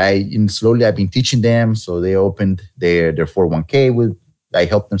things that I've been teaching them. So they opened their 401k I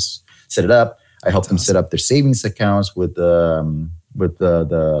helped them set it up. I helped them set up their savings accounts with the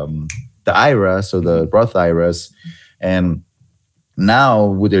IRA, so the Roth IRAs. And now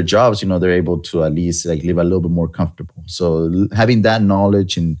with their jobs, they're able to at least live a little bit more comfortable. So having that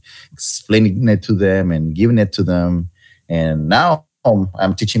knowledge and explaining it to them and giving it to them. And now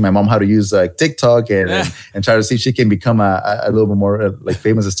I'm teaching my mom how to use TikTok and try to see if she can become a little bit more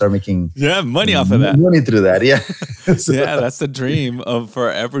famous and start making money off of that. Money through that, So, that's the dream for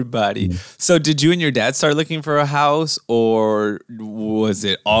everybody. So did you and your dad start looking for a house, or was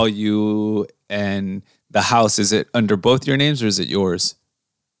it all you and the house? Is it under both your names or is it yours?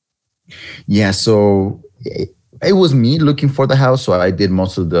 Yeah, so it was me looking for the house. So I did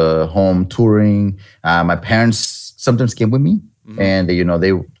most of the home touring. My parents sometimes came with me. And they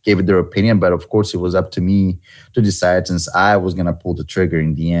gave it their opinion, but of course it was up to me to decide, since I was gonna pull the trigger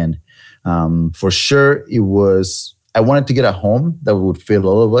in the end. For sure, I wanted to get a home that would fit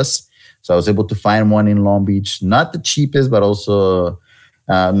all of us. So I was able to find one in Long Beach, not the cheapest, but also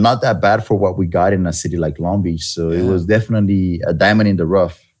not that bad for what we got in a city like Long Beach. So it was definitely a diamond in the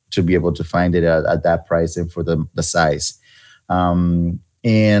rough to be able to find it at that price and for the size.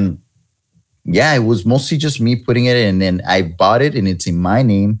 It was mostly just me putting it in, and I bought it and it's in my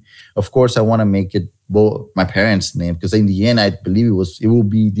name. Of course, I want to make it both my parents' name, because in the end, I believe it will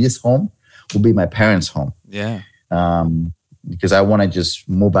be this home will be my parents' home. Yeah. Because I want to just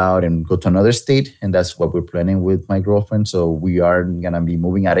move out and go to another state, and that's what we're planning with my girlfriend. So we are gonna be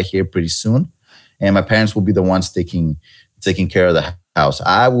moving out of here pretty soon, and my parents will be the ones taking care of the house.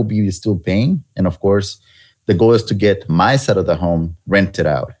 I will be still paying, and of course, the goal is to get my side of the home rented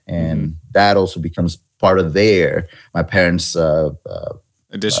out, and that also becomes part of my parents'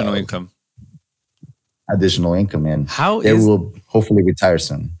 additional income. Additional income, and they will hopefully retire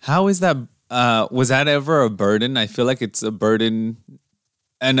soon. How is that? Was that ever a burden? I feel like it's a burden,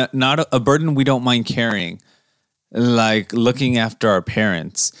 and not a burden we don't mind carrying, like looking after our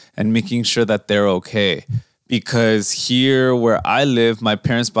parents and making sure that they're okay. Because here where I live, my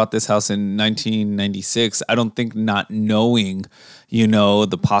parents bought this house in 1996. I don't think not knowing,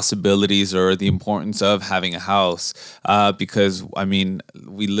 the possibilities or the importance of having a house. Because,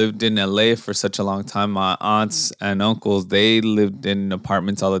 we lived in LA for such a long time. My aunts and uncles, they lived in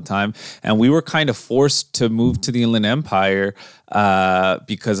apartments all the time. And we were kind of forced to move to the Inland Empire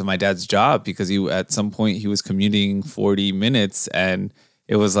because of my dad's job. Because at some point he was commuting 40 minutes, and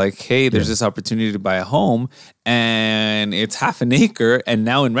it was like, hey, there's this opportunity to buy a home, and it's half an acre. And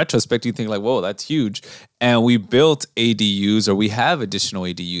now in retrospect, you think like, whoa, that's huge. And we built ADUs, or we have additional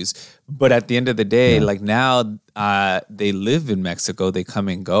ADUs. But at the end of the day, now they live in Mexico, they come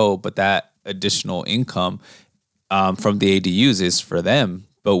and go, but that additional income from the ADUs is for them.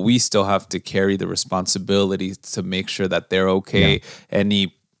 But we still have to carry the responsibility to make sure that they're okay. Yeah.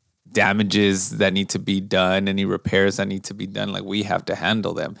 Any damages that need to be done, any repairs that need to be done, we have to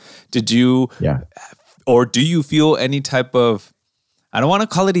handle them. Did you, or do you feel any type of, I don't want to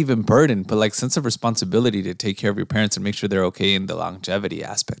call it even burden, but sense of responsibility to take care of your parents and make sure they're okay in the longevity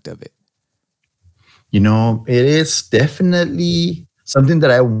aspect of it? It is definitely something that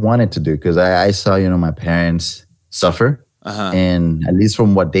I wanted to do, because I saw, my parents suffer. And at least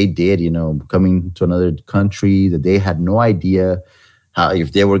from what they did, coming to another country, that they had no idea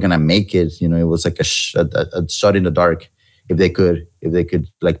if they were gonna make it. It was like a shot in the dark if they could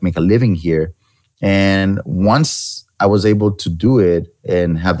make a living here. And once I was able to do it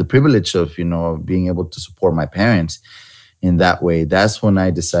and have the privilege of being able to support my parents in that way, that's when I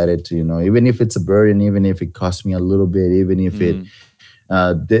decided to even if it's a burden, even if it costs me a little bit, even if it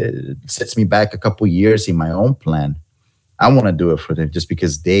sets me back a couple years in my own plan, I want to do it for them, just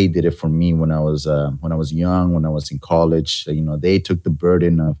because they did it for me when I was young, when I was in college. They took the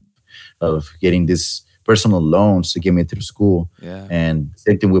burden of getting these personal loans to get me through school. Yeah. And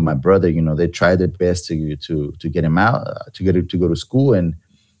same thing with my brother. They tried their best to get him out, to go to school, and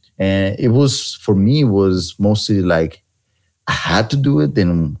it was, for me, was mostly like, had to do it,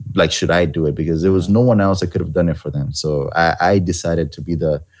 then like, should I do it? Because there was no one else that could have done it for them. So I decided to be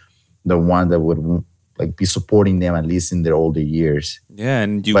the one that would like be supporting them at least in their older years. Yeah,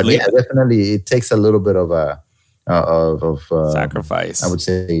 and but yeah, definitely it takes a little bit of a sacrifice, I would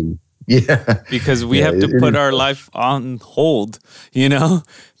say. Yeah, because we have to put our life on hold,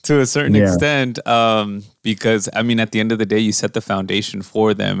 to a certain extent. Because I mean, at the end of the day, you set the foundation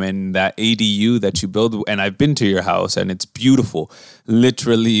for them, and that ADU that you build. And I've been to your house, and it's beautiful,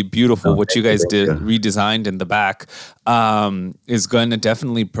 literally beautiful. What you guys did, redesigned in the back, is going to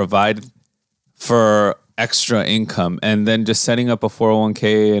definitely provide for extra income. And then just setting up a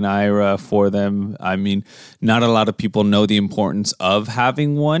 401k and IRA for them. I mean, not a lot of people know the importance of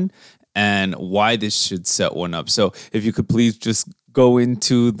having one and why this should set one up. So if you could please just go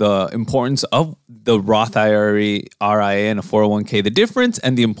into the importance of the Roth IRA, and a 401k, the difference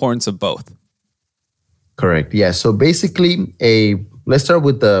and the importance of both. Correct. Yeah. So basically, let's start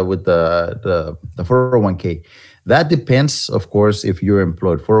with the 401k. That depends, of course, if you're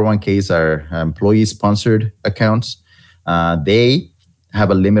employed. 401ks are employee-sponsored accounts. They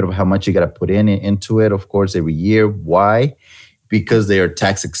have a limit of how much you got to put into it, of course, every year. Why? Because they are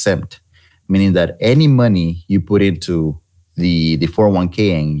tax exempt, meaning that any money you put into the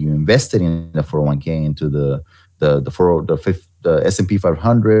 401k and you invested in the 401k into the S&P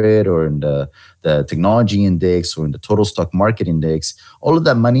 500 or in the technology index or in the total stock market index, all of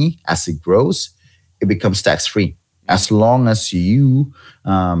that money, as it grows, it becomes tax-free as long as you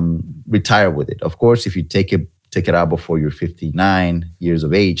retire with it. Of course, if you take it out before you're 59 years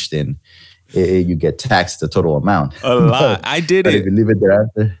of age, then you get taxed the total amount. A lot. I did it. If you leave it there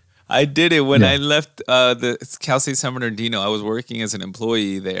after. I did it when I left the Cal State San Bernardino. I was working as an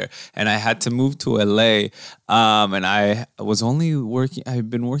employee there, and I had to move to LA. And I was only working.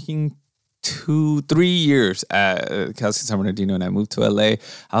 I've been working 2-3 years at Cal State San Bernardino, and I moved to LA.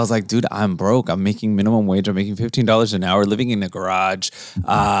 I was like, dude, I'm broke. I'm making minimum wage. I'm making $15 an hour, living in a garage,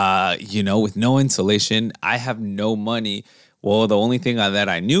 with no insulation. I have no money. Well, the only thing that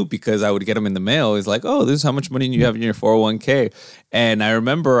I knew, because I would get them in the mail, is like, oh, this is how much money you have in your 401k. And I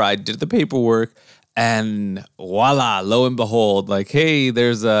remember I did the paperwork, and voila, lo and behold, like, hey,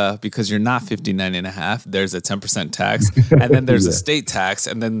 because you're not 59 and a half, there's a 10% tax, and then there's a state tax,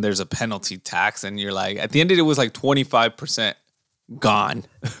 and then there's a penalty tax, and you're like, at the end of it was like 25% gone.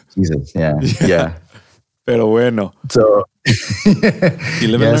 Jesus, yeah. Pero bueno. So,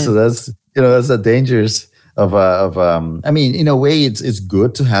 so that's the dangers of I mean, in a way, it's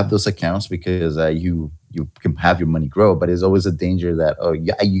good to have those accounts because you can have your money grow, but there's always a danger that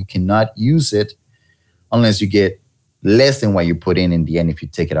you cannot use it unless you get less than what you put in the end if you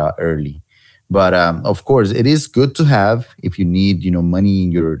take it out early. But of course, it is good to have if you need money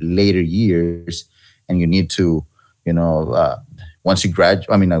in your later years and you need to once you graduate,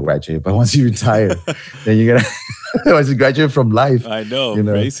 I mean not graduate, but once you retire, then you're gonna once you graduate from life. I know.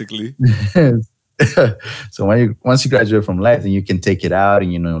 Basically. So once you graduate from life, then you can take it out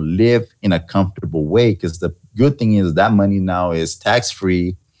and live in a comfortable way. Because the good thing is that money now is tax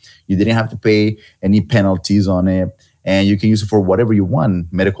free. You didn't have to pay any penalties on it, and you can use it for whatever you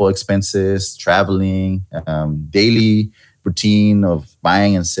want: medical expenses, traveling, daily routine of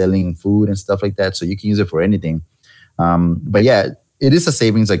buying and selling food and stuff like that. So you can use it for anything. But yeah, it is a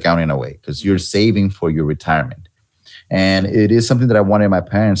savings account in a way because you're saving for your retirement. And it is something that I wanted my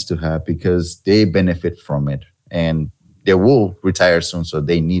parents to have because they benefit from it and they will retire soon. So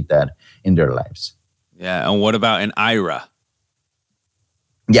they need that in their lives. Yeah. And what about an IRA?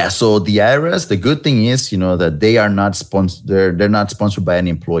 Yeah. So the IRAs, the good thing is, that they are not sponsored. They're not sponsored by an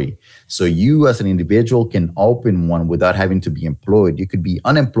employee. So you as an individual can open one without having to be employed. You could be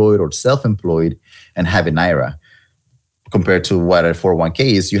unemployed or self-employed and have an IRA. Compared to what a 401k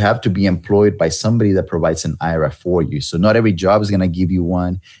is, you have to be employed by somebody that provides an IRA for you. So not every job is going to give you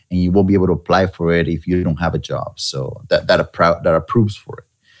one, and you won't be able to apply for it if you don't have a job. So that approves for it.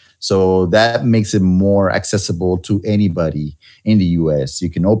 So that makes it more accessible to anybody in the U.S. You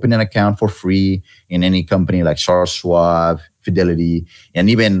can open an account for free in any company like Charles Schwab, Fidelity, and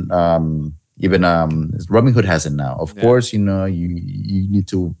even Robinhood has it now. Of course, you need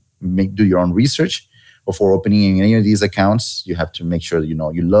to do your own research. Before opening any of these accounts, you have to make sure that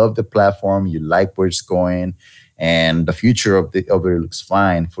you love the platform, you like where it's going, and the future of it looks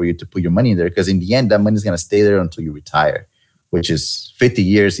fine for you to put your money in there. Because in the end, that money is going to stay there until you retire, which is 50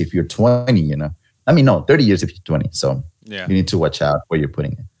 years if you're 20. I mean, no, 30 years if you're 20. So you need to watch out where you're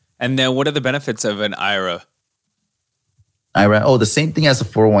putting it. And then, what are the benefits of an IRA? The same thing as a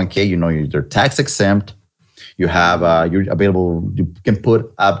 401k. They're tax exempt. You have you're available. You can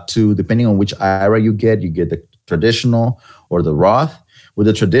put up to, depending on which IRA you get the traditional or the Roth. With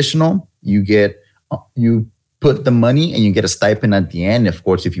the traditional, you put the money and you get a stipend at the end. Of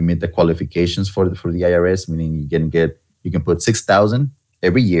course, if you meet the qualifications for the IRS, meaning you can put $6,000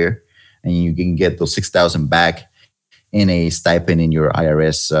 every year, and you can get those $6,000 back in a stipend in your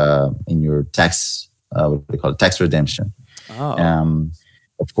IRS in your tax what they call it, tax redemption. Oh.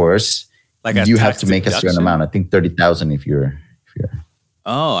 Of course, like you have to make deduction? a certain amount. I think 30,000 if you're.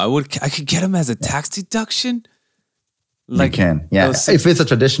 Oh, I could get them as a tax deduction. Like, you can, yeah, if it's a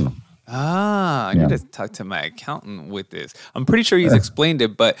traditional. I need to talk to my accountant with this. I'm pretty sure he's explained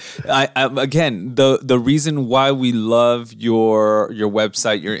it, but I again, the reason why we love your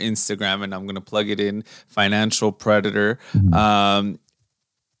website, your Instagram, and I'm going to plug it in, Financial Predator,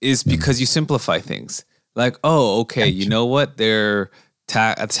 is because you simplify things. Like, oh, okay, you know what? They're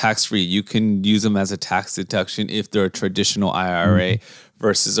tax-free. You can use them as a tax deduction if they're a traditional IRA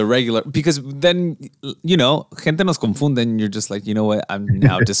versus a regular. Because then, gente nos confunde and you're just like, you know what? I'm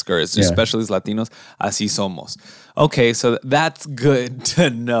now discouraged, especially as Latinos. Así somos. Okay, so that's good to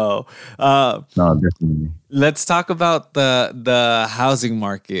know. No, definitely. Let's talk about the housing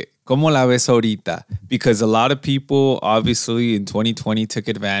market. ¿Cómo la ves ahorita? Because a lot of people, obviously, in 2020 took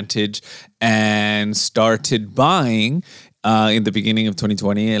advantage and started buying in the beginning of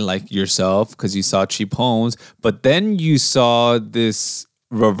 2020, and like yourself, because you saw cheap homes. But then you saw this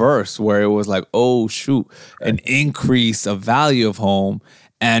reverse where it was like, oh, shoot, an increase of value of home.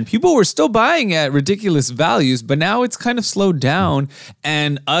 And people were still buying at ridiculous values, but now it's kind of slowed down.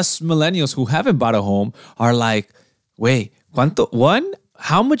 And us millennials who haven't bought a home are like, wait,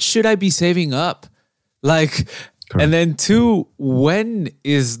 how much should I be saving up? Like, correct. And then 2, when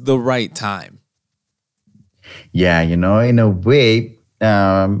is the right time? Yeah, in a way,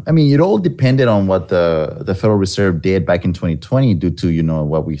 it all depended on what the Federal Reserve did back in 2020 due to,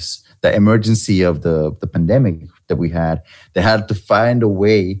 the emergency of the pandemic that we had. They had to find a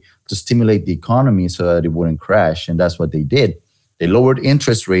way to stimulate the economy so that it wouldn't crash. And that's what they did. They lowered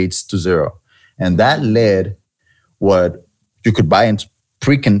interest rates to 0. And that led what you could buy in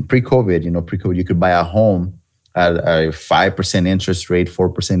pre-COVID, pre-COVID, you could buy a home at a 5% interest rate,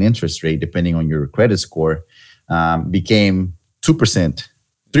 4% interest rate, depending on your credit score, became 2%,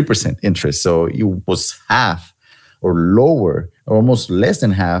 3% interest. So it was half or lower, or almost less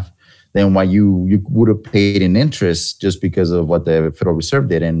than half than what you would have paid in interest just because of what the Federal Reserve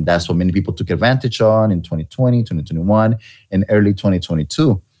did. And that's what many people took advantage on in 2020, 2021, and early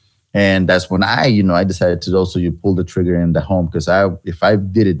 2022. And that's when I decided to also pull the trigger in the home, because if I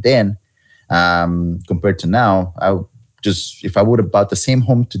did it then, compared to now, if I would have bought the same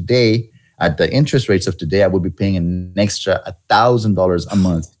home today at the interest rates of today, I would be paying an extra $1,000 a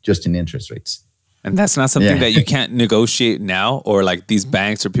month just in interest rates. And that's not something that you can't negotiate now, or like these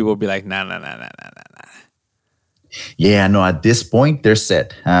banks or people will be like, nah. Yeah, no, at this point, they're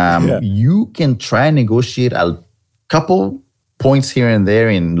set. You can try and negotiate a couple points here and there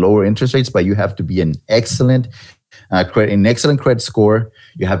in lower interest rates, but you have to be an excellent credit score.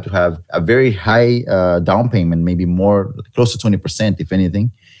 You have to have a very high down payment, maybe more, close to 20%, if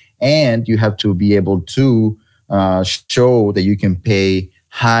anything. And you have to be able to show that you can pay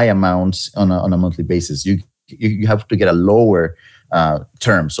high amounts on a monthly basis. You have to get a lower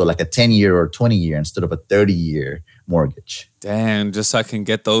term, so like a 10-year or 20-year instead of a 30-year mortgage. Damn, just so I can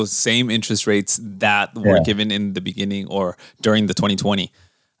get those same interest rates that were given in the beginning or during the 2020.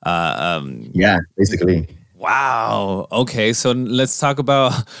 Basically. Wow. Okay, so let's talk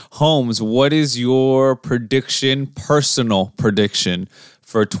about homes. What is your personal prediction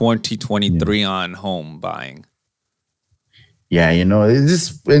for 2023 on home buying? Yeah,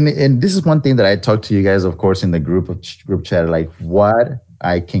 this is one thing that I talked to you guys, of course, in the group chat, like what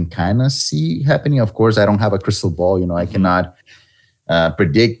I can kind of see happening. Of course, I don't have a crystal ball. I cannot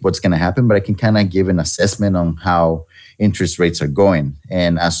predict what's going to happen, but I can kind of give an assessment on how interest rates are going.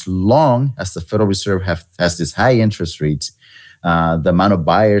 And as long as the Federal Reserve has these high interest rates, the amount of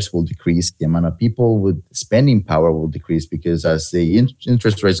buyers will decrease. The amount of people with spending power will decrease, because as the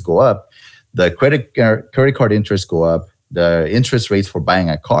interest rates go up, the credit card interest go up. The interest rates for buying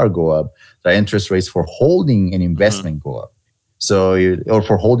a car go up. The interest rates for holding an investment go up. So, or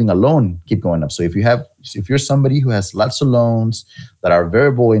for holding a loan keep going up. So if you're somebody who has lots of loans that are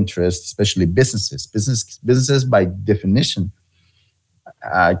variable interest, especially businesses by definition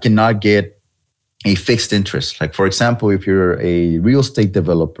cannot get a fixed interest. Like, for example, if you're a real estate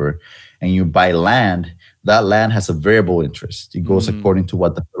developer and you buy land, that land has a variable interest. It goes according to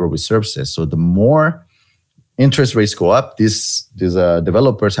what the Federal Reserve says. So the more interest rates go up, these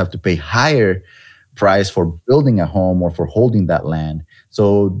developers have to pay higher price for building a home or for holding that land.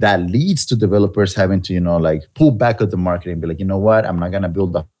 So that leads to developers having to, like pull back of the market and be like, you know what, I'm not going to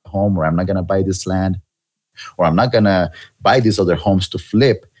build a home, or I'm not going to buy this land, or I'm not going to buy these other homes to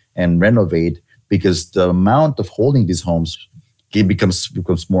flip and renovate, because the amount of holding these homes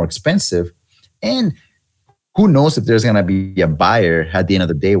becomes more expensive. And who knows if there's going to be a buyer at the end of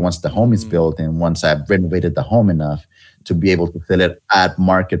the day once the home is built and once I've renovated the home enough to be able to sell it at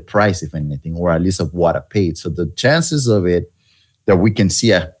market price, if anything, or at least of what I paid. So the chances of it that we can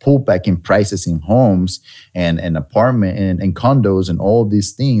see a pullback in prices in homes and apartment and condos and all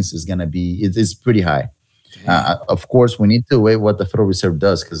these things is going to be, it's pretty high. Of course, we need to wait what the Federal Reserve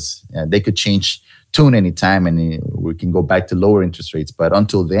does, because they could change tune anytime and we can go back to lower interest rates. But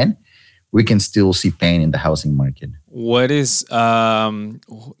until then, we can still see pain in the housing market. What is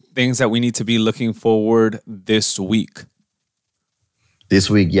things that we need to be looking forward this week? This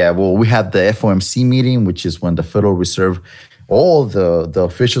week, well, we have the FOMC meeting, which is when the Federal Reserve, all the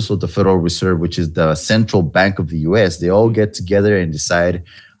officials of the Federal Reserve, which is the central bank of the U.S., they all get together and decide,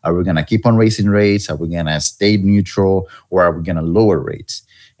 are we going to keep on raising rates? Are we going to stay neutral? Or are we going to lower rates?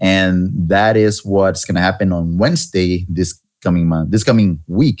 And that is what's going to happen on Wednesday this coming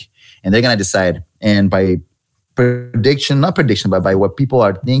week. And they're going to decide. And by not prediction, but by what people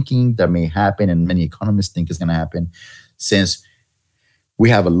are thinking that may happen, and many economists think is going to happen, since we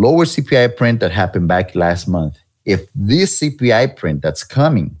have a lower CPI print that happened back last month. If this CPI print that's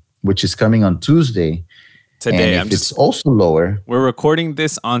coming, which is coming on Tuesday, today, and if it's also lower. We're recording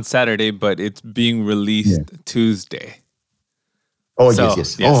this on Saturday, but it's being released Tuesday. Oh,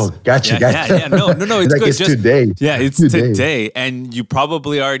 yes. Oh, gotcha. Yeah. No, it's like good. It's today. Yeah, it's today. And you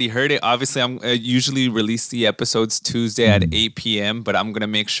probably already heard it. Obviously, I'm usually release the episodes Tuesday at 8 p.m., but I'm going to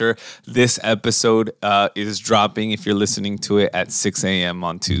make sure this episode is dropping if you're listening to it at 6 a.m.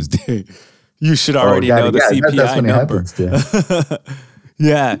 on Tuesday. You should already know the CPI number.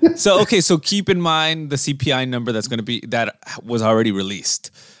 Yeah. So keep in mind the CPI number that was already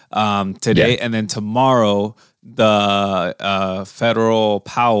released today. And then tomorrow, the Federal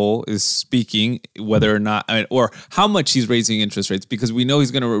Powell is speaking whether or not, or how much he's raising interest rates, because we know he's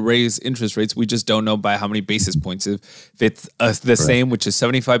going to raise interest rates. We just don't know by how many basis points. If it's the same, which is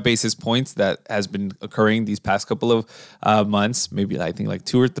 75 basis points that has been occurring these past couple of months, maybe I think like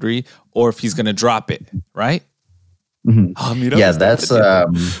 2 or 3, or if he's going to drop it, right? Mm-hmm. That's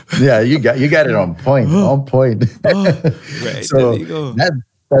you got it on point. Right. So there you go.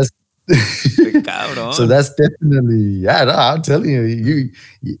 That's so that's definitely, I'm telling you,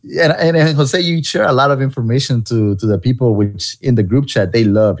 and Jose, you share a lot of information to the people, which in the group chat they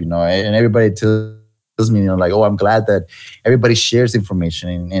love, and everybody tells me, like, oh, I'm glad that everybody shares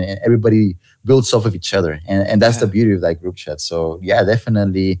information and everybody builds off of each other, and that's the beauty of that group chat. So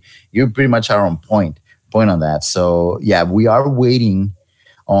definitely, you pretty much are on point on that. So we are waiting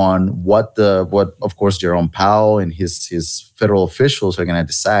on what of course Jerome Powell and his federal officials are going to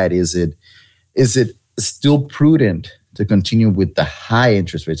decide. Is it still prudent to continue with the high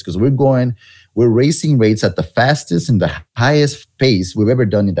interest rates? Because we're raising rates at the fastest and the highest pace we've ever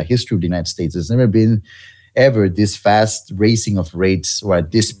done in the history of the United States. There's never been ever this fast raising of rates, or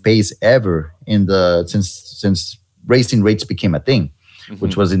at this pace ever since raising rates became a thing,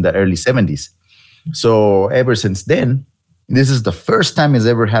 which was in the early 70s. So ever since then, this is the first time it's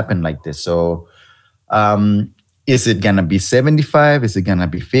ever happened like this. So is it going to be 75? Is it going to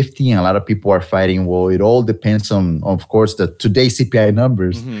be 50? And a lot of people are fighting. Well, it all depends on, of course, the today's CPI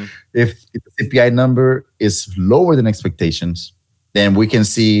numbers. If the CPI number is lower than expectations, then we can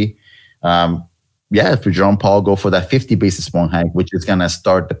see, if Jerome Powell go for that 50 basis point hike, which is going to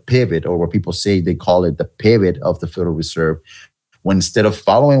start the pivot, or what people say they call it the pivot of the Federal Reserve. When instead of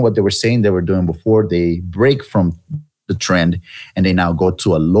following what they were saying they were doing before, they break from the trend and they now go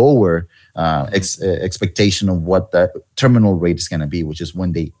to a lower expectation of what the terminal rate is going to be, which is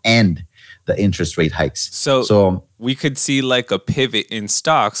when they end the interest rate hikes. So we could see like a pivot in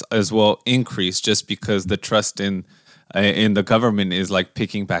stocks as well increase, just because the trust in the government is like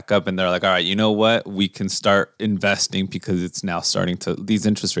picking back up, and they're like, all right, you know what? We can start investing because it's now these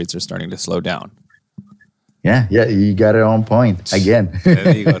interest rates are starting to slow down. Yeah, you got it on point again. Te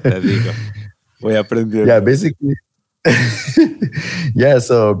digo. Voy a aprender. Yeah, basically.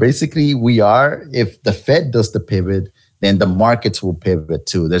 So basically if the Fed does the pivot, then the markets will pivot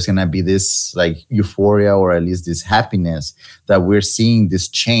too. There's going to be this like euphoria, or at least this happiness that we're seeing this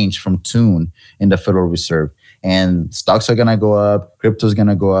change from tune in the Federal Reserve. And stocks are going to go up, crypto is going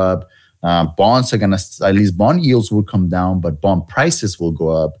to go up, Bonds are going to, at least bond yields will come down, but bond prices will go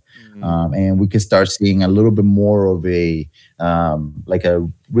up. And we can start seeing a little bit more of a like a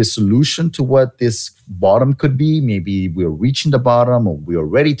resolution to what this bottom could be. Maybe we're reaching the bottom, or we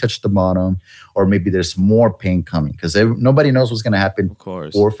already touched the bottom, or maybe there's more pain coming, because nobody knows what's going to happen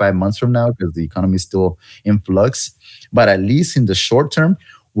 4 or 5 months from now, because the economy is still in flux. But at least in the short term,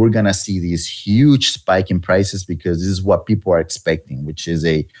 we're going to see these huge spike in prices, because this is what people are expecting, which is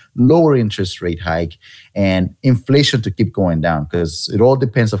a lower interest rate hike and inflation to keep going down, because it all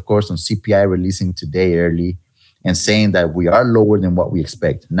depends, of course, on CPI releasing today early and saying that we are lower than what we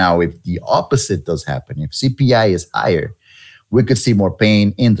expect. Now, if the opposite does happen, if CPI is higher, we could see more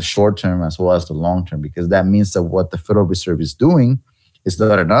pain in the short term as well as the long term, because that means that what the Federal Reserve is doing is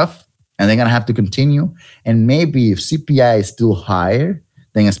not enough, and they're going to have to continue. And maybe if CPI is still higher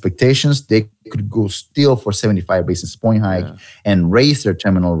than expectations, they could go still for 75 basis point hike and raise their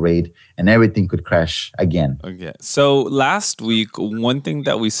terminal rate, and everything could crash again. Okay. So last week, one thing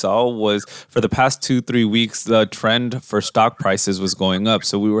that we saw was, for the past 2-3 weeks, the trend for stock prices was going up.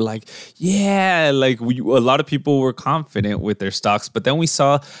 So we were like, yeah, like a lot of people were confident with their stocks. But then we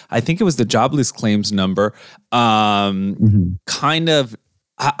saw, I think it was the jobless claims number, kind of,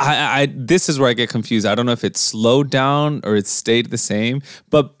 this is where I get confused. I don't know if it slowed down or it stayed the same,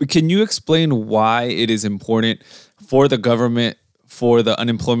 but can you explain why it is important for the government for the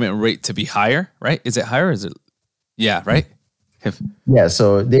unemployment rate to be higher, right? Is it higher? Or is it? Yeah, right? Yeah,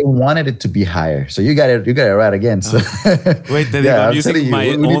 so they wanted it to be higher. So you got it right again. So wait, I'm using my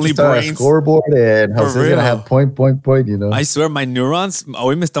only brain scoreboard, and Jose's gonna have point. You know, I swear my neurons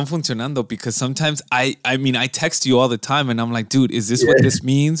hoy me están funcionando, because sometimes I mean I text you all the time and I'm like, dude, is this what this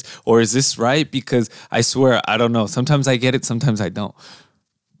means, or is this right? Because I swear I don't know. Sometimes I get it, sometimes I don't.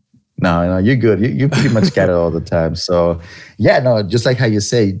 No, you're good. You pretty much get it all the time. So yeah, no, just like how you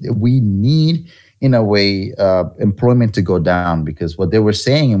say, we need, in a way, employment to go down, because what they were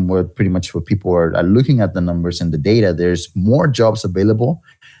saying, and what pretty much what people are looking at the numbers and the data, there's more jobs available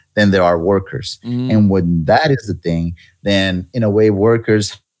than there are workers. And when that is the thing, then in a way,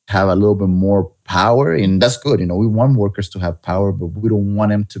 workers have a little bit more power, and that's good. You know, we want workers to have power, but we don't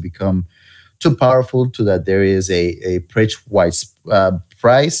want them to become too powerful to that there is a wage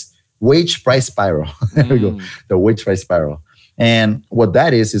price spiral. There we go, the wage price spiral. And what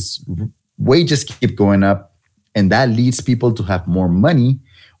that is wages keep going up, and that leads people to have more money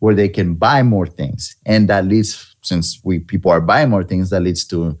where they can buy more things. And that leads, since people are buying more things, that leads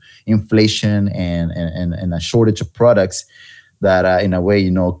to inflation and a shortage of products that in a way,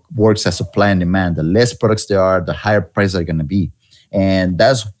 you know, works as supply and demand. The less products there are, the higher prices are going to be. And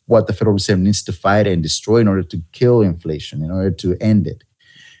that's what the Federal Reserve needs to fight and destroy in order to kill inflation, in order to end it.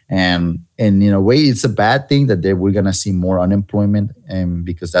 And in a way, it's a bad thing that we're going to see more unemployment, and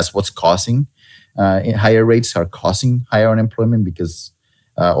because that's what's causing higher rates are causing higher unemployment, because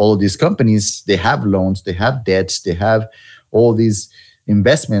all of these companies, they have loans, they have debts, they have all these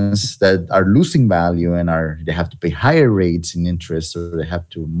investments that are losing value, and they have to pay higher rates in interest, or they have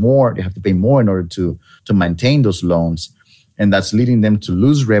to pay more in order to maintain those loans. And that's leading them to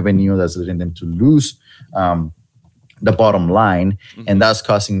lose revenue, that's leading them to lose the bottom line, and that's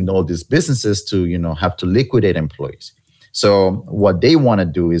causing all these businesses to, you know, have to liquidate employees. So what they want to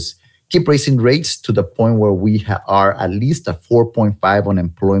do is keep raising rates to the point where we are at least at 4.5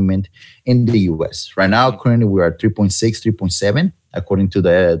 unemployment in the U.S. Right now, currently we are at 3.6, 3.7, according to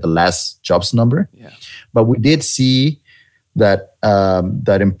the last jobs number. Yeah. But we did see that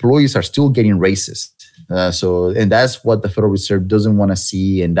that employees are still getting raises. And that's what the Federal Reserve doesn't want to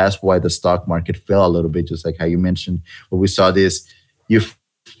see, and that's why the stock market fell a little bit, just like how you mentioned, where we saw this,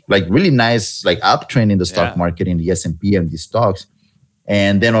 really nice uptrend in the stock market, in the S&P and these stocks,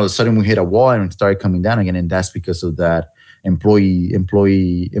 and then all of a sudden we hit a wall and it started coming down again, and that's because of that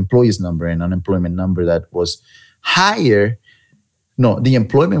employees number and unemployment number that was higher. No, the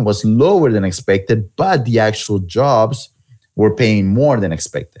employment was lower than expected, but the actual jobs were paying more than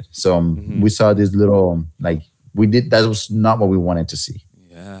expected. So we saw this little, that was not what we wanted to see.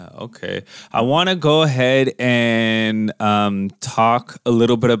 Yeah, okay. I want to go ahead and talk a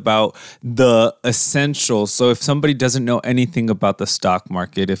little bit about the essentials. So if somebody doesn't know anything about the stock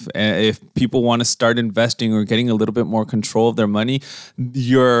market, if people want to start investing or getting a little bit more control of their money,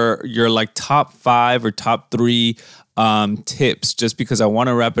 your top 5 or top 3 tips, just because I want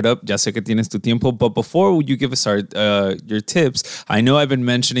to wrap it up. Ya sé que tienes tu tiempo, but before you give us your tips, I know I've been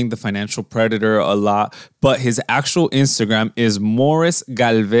mentioning the Financial Predator a lot, but his actual Instagram is Morris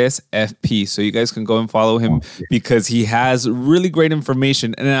Galvez FP. So you guys can go and follow him because he has really great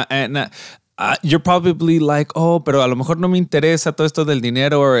information. And you're probably like, oh, pero a lo mejor no me interesa todo esto del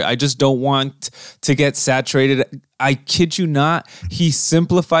dinero, or I just don't want to get saturated. I kid you not, he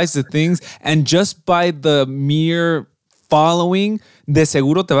simplifies the things, and just by the mere following, de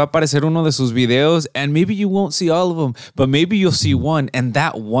seguro te va a aparecer uno de sus videos, and maybe you won't see all of them, but maybe you'll see one, and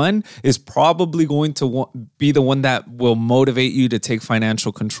that one is probably going to be the one that will motivate you to take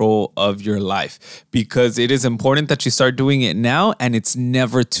financial control of your life, because it is important that you start doing it now, and it's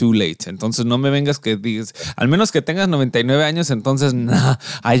never too late. Entonces no me vengas que digas, al menos que tengas 99 años, entonces nah,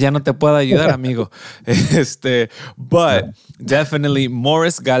 ahí ya no te puedo ayudar, amigo. But definitely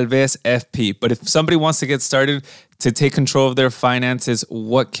Morris Galvez FP. But if somebody wants to get started to take control of their finances,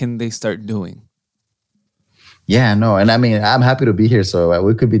 what can they start doing? Yeah, no. And I mean, I'm happy to be here. So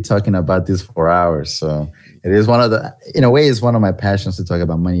we could be talking about this for hours. So it is in a way, it's one of my passions to talk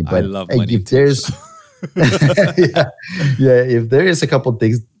about money. But I love money. If there's, if there is a couple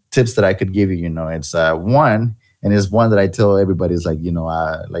tips that I could give you, it's one, and it's one that I tell everybody is like,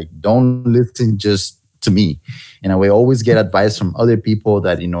 don't listen just to me. In a way, always get advice from other people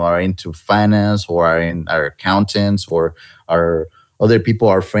that, are into finance or are accountants or are other people,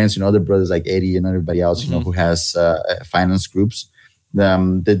 our friends, other brothers like Eddie and everybody else, who has finance groups.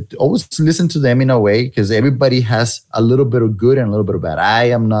 That always listen to them in a way, because everybody has a little bit of good and a little bit of bad. I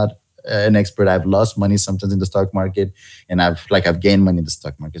am not an expert. I've lost money sometimes in the stock market, and I've gained money in the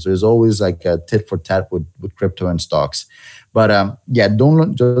stock market. So there's always like a tit for tat with crypto and stocks. But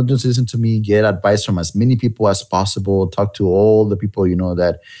don't just listen to me. Get advice from as many people as possible. Talk to all the people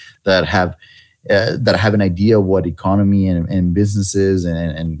that have an idea of what economy and businesses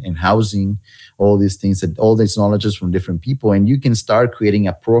and housing, all these things, all these knowledges from different people, and you can start creating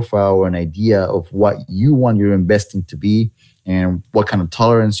a profile or an idea of what you want your investing to be, and what kind of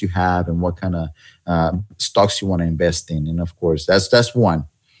tolerance you have, and what kind of stocks you want to invest in. And of course, that's one.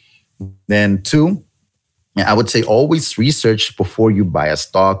 Then two, I would say always research before you buy a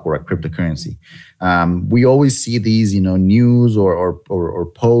stock or a cryptocurrency. We always see these, news or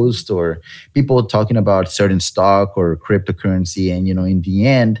posts or people talking about certain stock or cryptocurrency, and in the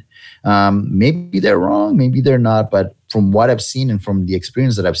end, maybe they're wrong, maybe they're not. But from what I've seen and from the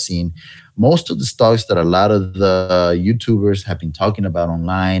experience that I've seen, most of the stocks that a lot of the YouTubers have been talking about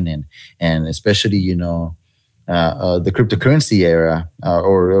online, and especially the cryptocurrency era,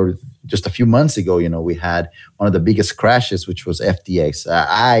 or just a few months ago, we had one of the biggest crashes, which was FTX.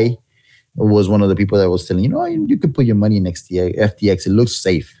 I was one of the people that was telling, you could put your money in FTX. It looks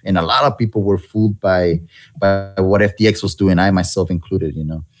safe. And a lot of people were fooled by what FTX was doing, I myself included,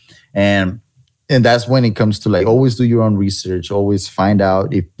 And that's when it comes to always do your own research. Always find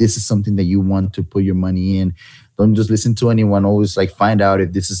out if this is something that you want to put your money in. Don't just listen to anyone. Always find out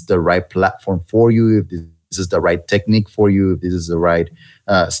if this is the right platform for you, if this is the right technique for you, if this is the right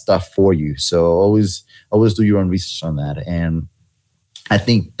stuff for you. So always do your own research on that. And I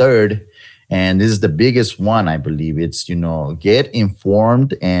think third, and this is the biggest one, I believe, it's, get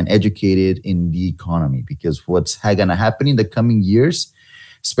informed and educated in the economy, because what's going to happen in the coming years,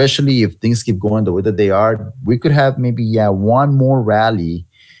 especially if things keep going the way that they are, we could have maybe one more rally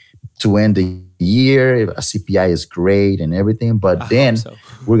to end the year. A CPI is great and everything, but then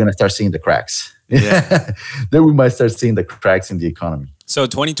we're going to start seeing the cracks. Yeah. Then we might start seeing the cracks in the economy. So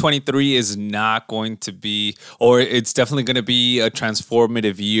 2023 is not going to be, or it's definitely going to be a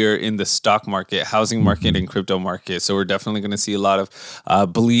transformative year in the stock market, housing market, and crypto market. So we're definitely going to see a lot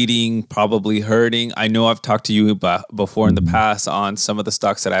of bleeding, probably hurting. I know I've talked to you before in the past on some of the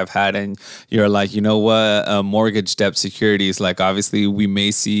stocks that I've had, and you're like, what, mortgage debt securities, obviously we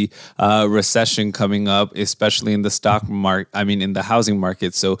may see a recession coming up, especially in the stock market, in the housing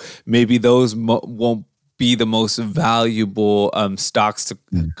market. So maybe those won't be the most valuable stocks to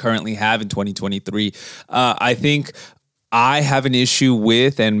currently have in 2023. I think I have an issue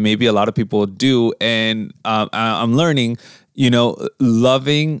with, and maybe a lot of people do, and I'm learning,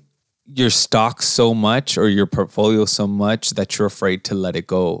 loving your stock so much or your portfolio so much that you're afraid to let it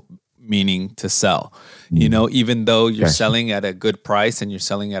go, meaning to sell. Even though you're selling at a good price and you're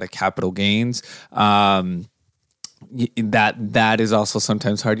selling at a capital gains, that is also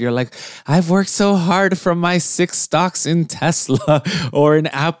sometimes hard. You're like, I've worked so hard for my 6 stocks in Tesla or in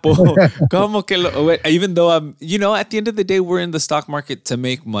Apple. Even though I'm, at the end of the day, we're in the stock market to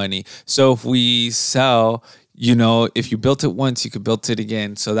make money. So if we sell, if you built it once, you could build it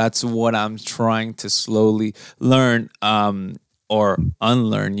again. So that's what I'm trying to slowly learn. Or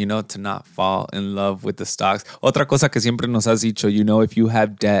unlearn, to not fall in love with the stocks. Otra cosa que siempre nos has dicho, if you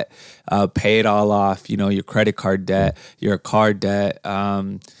have debt, pay it all off, your credit card debt, your car debt,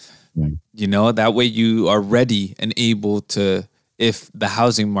 that way you are ready and able to if the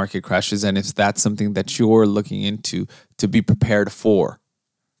housing market crashes and if that's something that you're looking into to be prepared for.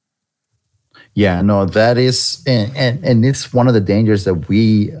 Yeah, no, that is, and it's one of the dangers that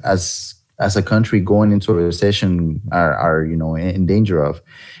we as a country going into a recession are in danger of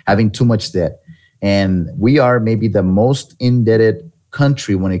having too much debt, and we are maybe the most indebted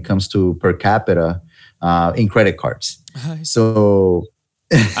country when it comes to per capita in credit cards. So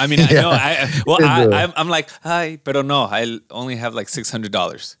I mean, I'm like, hi, pero no, I only have like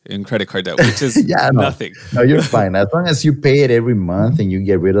 $600 in credit card debt, which is nothing. No, you're fine. As long as you pay it every month and you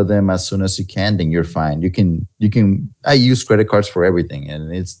get rid of them as soon as you can, then you're fine. You can. I use credit cards for everything,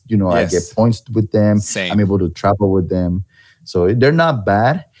 and it's I get points with them. Same. I'm able to travel with them, so they're not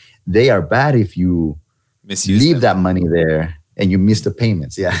bad. They are bad if you leave that money there and you miss the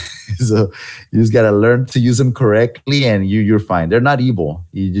payments. Yeah. So you just got to learn to use them correctly and you're fine. They're not evil.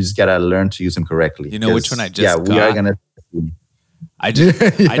 You just got to learn to use them correctly. You know which one I just got? We are going to. I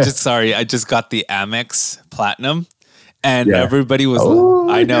just got the Amex Platinum. And everybody was,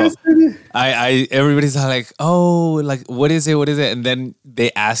 I know, everybody's like, oh, like, what is it? And then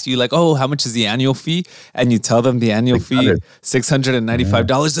they ask you like, oh, how much is the annual fee? And you tell them the annual fee,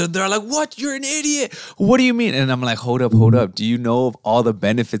 $695. And they're like, what? You're an idiot. What do you mean? And I'm like, hold up. Do you know of all the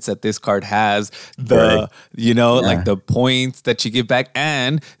benefits that this card has? Like the points that you get back.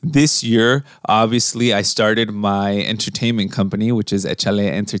 And this year, obviously, I started my entertainment company, which is Echale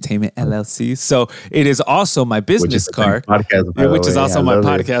Entertainment LLC. So it is also my business card. Podcast, which is also my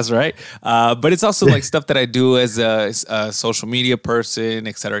podcast, right? But it's also like stuff that I do as a social media person,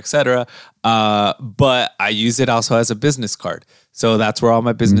 et cetera, et cetera. But I use it also as a business card. So that's where all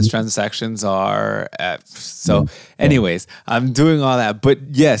my business transactions are at. So anyways, I'm doing all that. But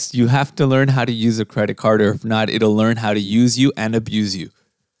yes, you have to learn how to use a credit card, or if not, it'll learn how to use you and abuse you.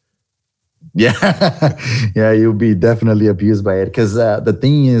 Yeah. Yeah, you'll be definitely abused by it. Because the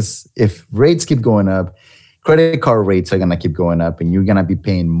thing is, if rates keep going up, credit card rates are going to keep going up and you're going to be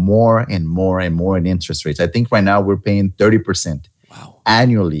paying more and more and more in interest rates. I think right now we're paying 30%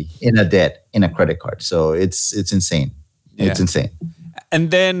 annually in a credit card. So it's insane. Yeah. It's insane. And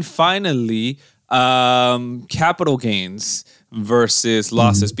then finally, capital gains versus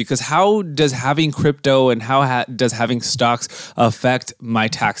losses, because how does having crypto and how does having stocks affect my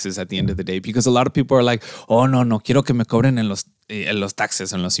taxes at the end of the day? Because a lot of people are like, oh, no quiero que me cobren en los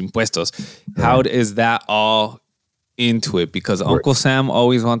taxes, en los impuestos. How is that all into it? Because Uncle Sam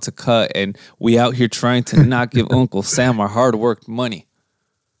always wants to cut, and we out here trying to not give Uncle Sam our hard-worked money.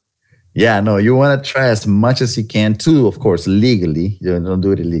 Yeah, no, you want to try as much as you can to, of course, legally. You don't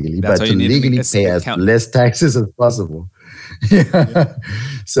do it illegally, but to legally pay as less taxes as possible. Yeah.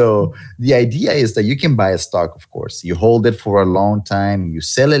 So the idea is that you can buy a stock, of course. You hold it for a long time, you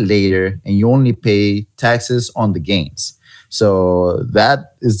sell it later, and you only pay taxes on the gains. So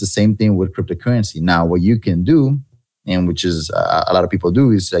that is the same thing with cryptocurrency. Now, what you can do, and which is a lot of people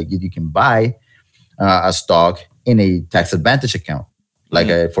do, is like you can buy a stock in a tax advantage account, like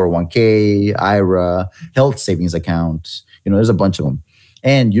a 401k, IRA, health savings account. There's a bunch of them.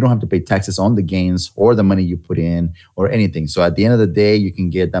 And you don't have to pay taxes on the gains or the money you put in or anything. So at the end of the day, you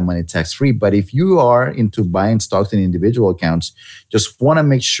can get that money tax-free. But if you are into buying stocks in individual accounts, just want to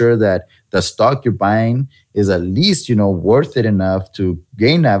make sure that the stock you're buying is at least, worth it enough to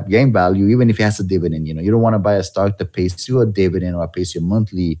gain value, even if it has a dividend. You don't want to buy a stock that pays you a dividend or pays you a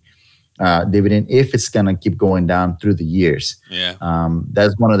monthly dividend if it's going to keep going down through the years. Yeah.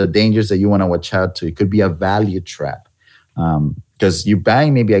 That's one of the dangers that you want to watch out to. It could be a value trap. Because you're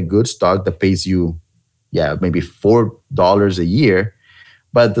buying maybe a good stock that pays you, maybe $4 a year,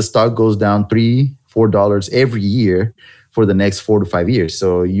 but the stock goes down $3-4 every year for the next 4 to 5 years.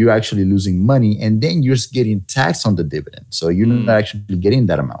 So you're actually losing money, and then you're just getting taxed on the dividend. So you're not actually getting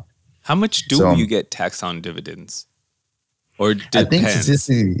that amount. How much do you get taxed on dividends? Or depends?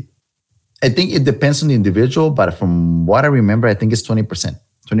 I think it depends on the individual, but from what I remember, I think it's 20%.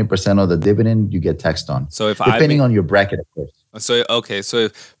 20% of the dividend you get taxed on. So depending on your bracket, of course. So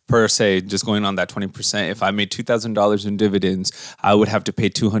if per se, just going on that 20%, if I made $2,000 in dividends, I would have to pay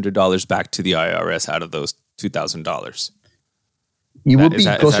 $200 back to the IRS out of those $2,000. You would be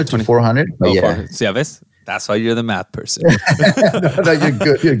closer to 400. But yeah. See, ves? That's why you're the math person. No, you're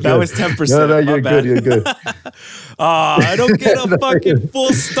good. You're good. That was 10%. No, you're good. You're good. I don't get a fucking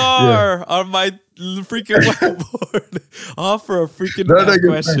full star on my freaking whiteboard. For a freaking math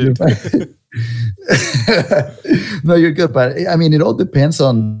question. No, you're good. But I mean, it all depends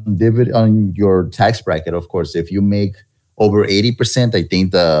on your tax bracket, of course. If you make over 80%, I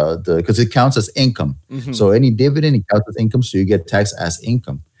think because it counts as income. Mm-hmm. So any dividend, it counts as income, so you get taxed as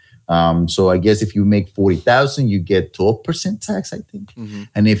income. So I guess if you make 40,000, you get 12% tax, I think.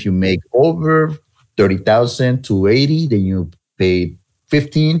 And if you make over 30,000 to 80, then you pay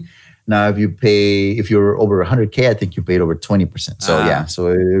 15. Now, if you're over 100K, I think you paid over 20%. So so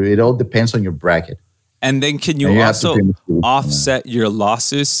it all depends on your bracket. And then can you also offset your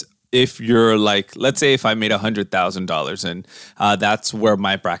losses if you're like, let's say if I made $100,000 and that's where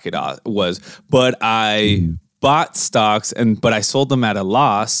my bracket was, but I bought stocks but I sold them at a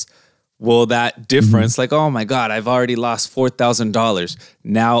loss. Will that difference, like, oh my God, I've already lost $4,000.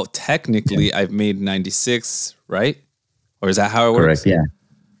 Now, technically, I've made 96, right? Or is that how it works? Correct, yeah.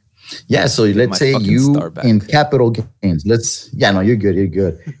 Yeah, so let's say you in capital gains, you're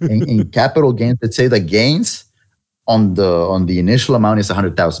good. In capital gains, let's say the gains on the initial amount is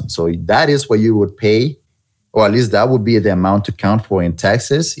 100,000. So that is what you would pay, or at least that would be the amount to count for in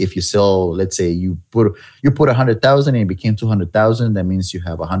taxes. If you sell, let's say you put 100,000 and it became 200,000, that means you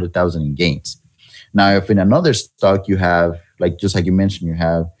have 100,000 in gains. Now, if in another stock you have, just like you mentioned,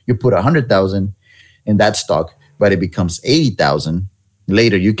 you put 100,000 in that stock, but it becomes 80,000.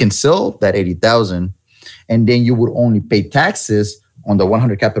 Later, you can sell that 80,000, and then you would only pay taxes on the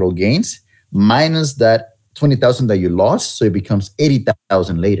 100 capital gains minus that 20,000 that you lost. So it becomes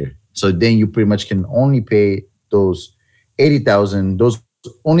 80,000 later. So then you pretty much can only pay those 80,000.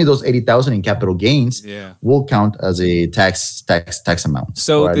 Only those 80,000 in capital gains will count as a tax amount.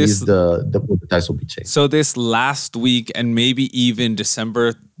 So at least the tax will be changed. So this last week and maybe even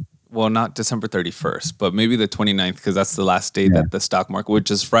December. Well, not December 31st, but maybe the 29th, because that's the last day that the stock market,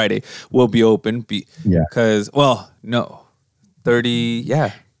 which is Friday, will be open. Because, 30th.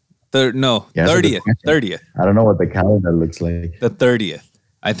 30th. I don't know what the calendar looks like. The 30th.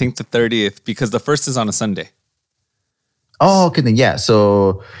 I think the 30th, because the first is on a Sunday. Oh, okay. Then, yeah.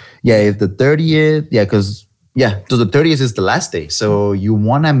 So, if the 30th, so the 30th is the last day. So you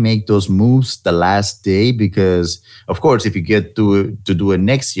want to make those moves the last day because, of course, if you get to do it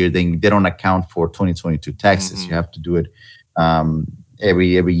next year, then they don't account for 2022 taxes. You have to do it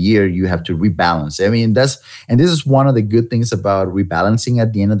every year. You have to rebalance. I mean, this is one of the good things about rebalancing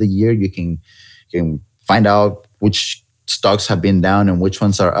at the end of the year. You can find out which stocks have been down and which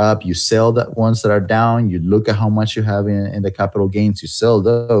ones are up. You sell the ones that are down. You look at how much you have in the capital gains. You sell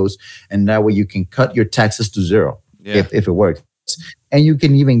those, and that way you can cut your taxes to zero if it works. And you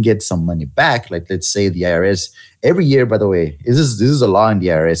can even get some money back. Like, let's say the IRS every year. By the way, this is a law in the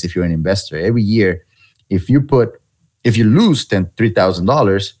IRS. If you're an investor, every year, if you lose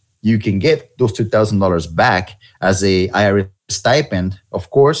 $3,000, you can get those $2,000 back as a IRS stipend. Of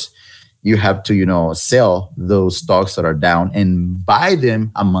course, you have to, sell those stocks that are down and buy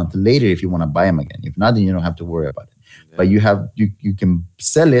them a month later if you want to buy them again. If not, then you don't have to worry about it. Yeah. But you can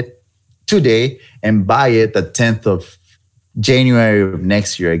sell it today and buy it the 10th of January of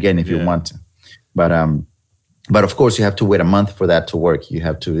next year again if you want to. But of course, you have to wait a month for that to work.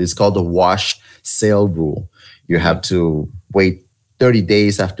 It's called the wash sale rule. You have to wait 30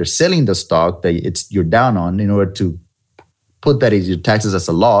 days after selling the stock that you're down on in order to put that as your taxes as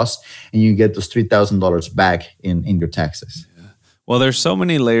a loss, and you get those $3,000 back in your taxes. Yeah. Well, there's so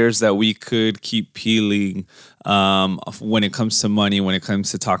many layers that we could keep peeling when it comes to money, when it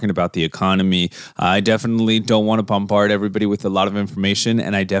comes to talking about the economy. I definitely don't want to bombard everybody with a lot of information,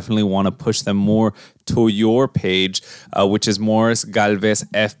 and I definitely want to push them more to your page, which is Morris Galvez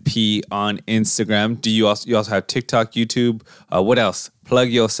FP on Instagram. You also have TikTok, YouTube? What else? Plug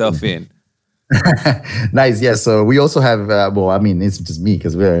yourself in. Nice. Yeah. So we also have, it's just me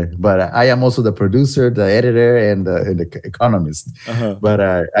but I am also the producer, the editor, and the economist. But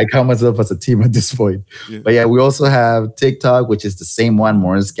I count myself as a team at this point. Yeah. But we also have TikTok, which is the same one,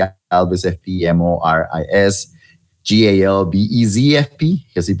 Morris Galvez FP, Moris Galbez FP,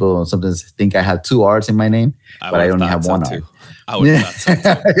 because people sometimes think I have two R's in my name, but I only have one R. I would not say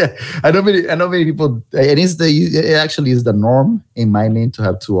so. I know many people, it actually is the norm in my name to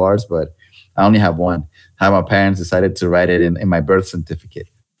have two R's, but I only have one. How my parents decided to write it in my birth certificate.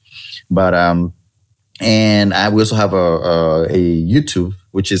 But and we also have a YouTube,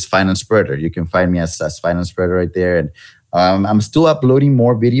 which is Finance Spreader. You can find me as Finance Spreader right there. And I'm still uploading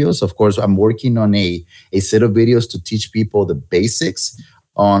more videos. Of course, I'm working on a set of videos to teach people the basics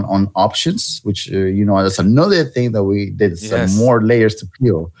on options, which that's another thing that there's some more layers to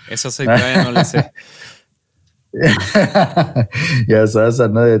peel. Eso se todavía no le sé. So that's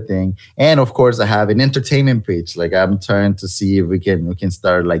another thing. And of course, I have an entertainment page. Like, I'm trying to see if we can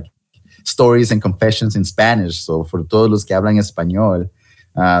start like stories and confessions in Spanish. So for todos los que hablan español,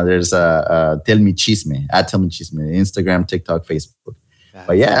 there's Tell Me Chisme, Instagram, TikTok, Facebook.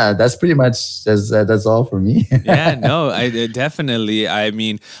 But yeah, that's pretty much that's all for me. Yeah, no, definitely. I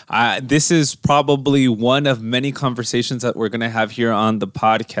mean, this is probably one of many conversations that we're going to have here on the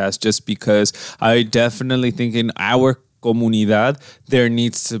podcast, just because I definitely think in our comunidad, there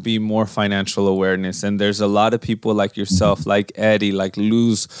needs to be more financial awareness. And there's a lot of people like yourself, like Eddie, like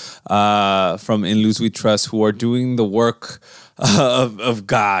Luz from In Luz We Trust, who are doing the work of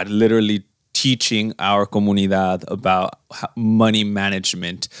God, literally teaching our comunidad about money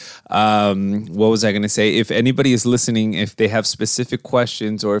management. What was I going to say? If anybody is listening, if they have specific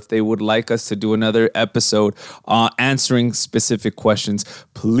questions or if they would like us to do another episode answering specific questions,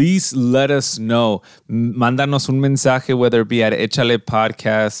 please let us know. Mándanos un mensaje, whether it be at Échale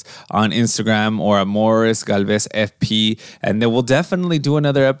Podcast on Instagram or at Morris Galvez FP, and then we'll definitely do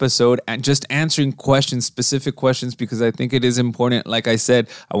another episode and just answering questions, specific questions, because I think it is important. Like I said,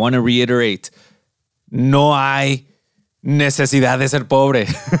 I want to reiterate, no hay necesidad de ser pobre.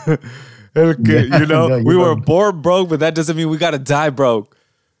 We were born broke, but that doesn't mean we gotta die broke.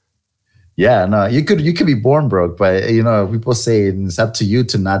 Yeah, no, you could be born broke, but people say it's up to you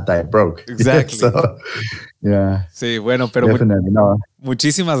to not die broke. Exactly. So, yeah. Sí, bueno, pero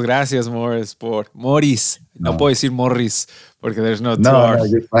muchísimas gracias, Morris, Morris. No puedo decir Morris porque there's no two R's. No,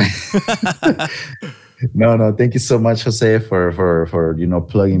 you're fine. No. Thank you so much, Jose, for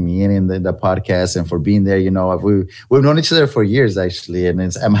plugging me in the podcast and for being there. We've known each other for years, actually, and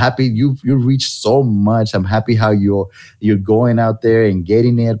I'm happy you reached so much. I'm happy how you're going out there and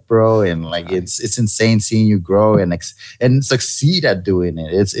getting it, bro. And like it's insane seeing you grow and succeed at doing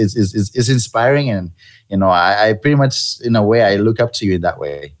it. It's inspiring, and I pretty much, in a way, I look up to you in that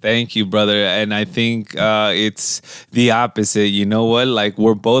way. Thank you, brother. And I think it's the opposite. You know what? Like,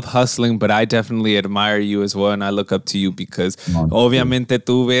 we're both hustling, but I definitely admire you as well. And I look up to you because obviamente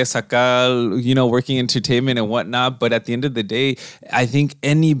tú ves acá, working entertainment and whatnot. But at the end of the day, I think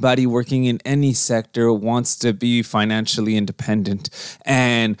anybody working in any sector wants to be financially independent.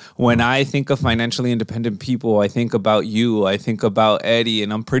 And when I think of financially independent people, I think about you. I think about Eddie.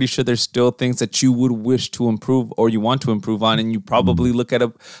 And I'm pretty sure there's still things that you would wish to improve or you want to improve on, and you probably look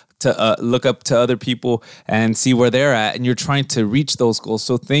up to other people and see where they're at, and you're trying to reach those goals.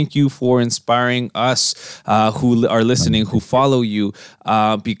 So thank you for inspiring us who are listening, who follow you,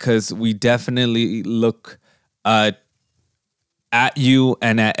 because we definitely look at you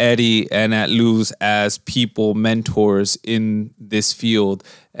and at Eddie and at Luz as people, mentors in this field,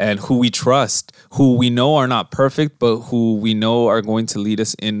 and who we trust, who we know are not perfect, but who we know are going to lead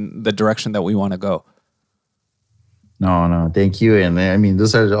us in the direction that we want to go. No, thank you. And I mean,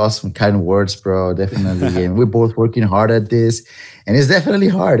 those are awesome kind words, bro. Definitely. And we're both working hard at this, and it's definitely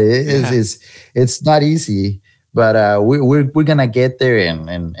hard. It's not easy, but we're gonna get there. And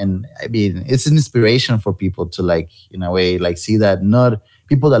I mean, it's an inspiration for people to, like, in a way, like, see that not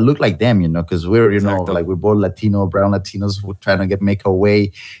people that look like them, because we're, like, we're both Latino, brown Latinos. We're trying to make our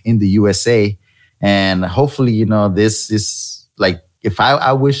way in the USA, and hopefully, this is like, if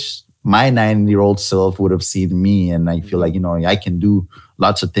I wish my 9-year-old self would have seen me, and I feel like, I can do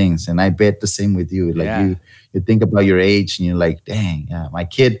lots of things. And I bet the same with you. Like, you think about your age and you're like, dang, yeah, my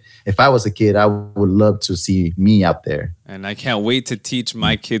kid, if I was a kid, I would love to see me out there. And I can't wait to teach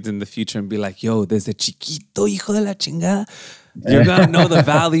my kids in the future and be like, yo, desde chiquito, hijo de la chingada, you're going to know the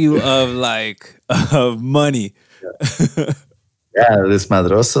value of money. Yeah. Yeah,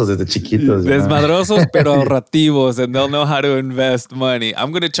 desmadrosos desde chiquitos. Desmadrosos, pero ahorrativos, and they'll know how to invest money.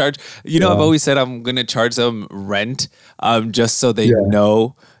 I'm going to charge, I've always said I'm going to charge them rent, just so they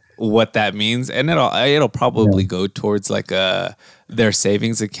know what that means. And it'll probably go towards like their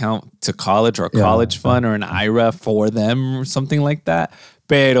savings account to college, or a college fund, or an IRA for them, or something like that.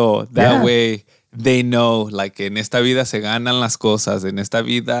 Pero that way they know, like, en esta vida se ganan las cosas. En esta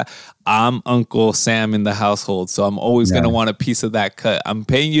vida, I'm Uncle Sam in the household, so I'm always going to want a piece of that cut. I'm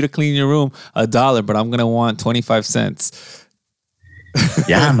paying you to clean your room $1, but I'm going to want 25 cents.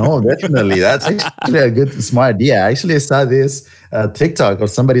 Yeah, no, definitely. That's actually a good, smart idea. Actually, I saw this TikTok of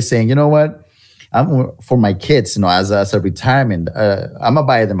somebody saying, you know what? I'm for my kids, as a retirement, I'm going to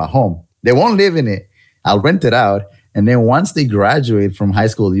buy them a home. They won't live in it. I'll rent it out. And then once they graduate from high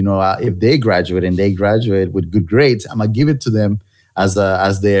school, if they graduate with good grades, I'm going to give it to them as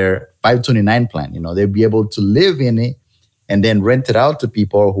their 529 plan. They'll be able to live in it and then rent it out to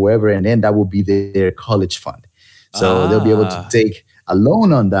people or whoever. And then that will be their college fund. So they'll be able to take a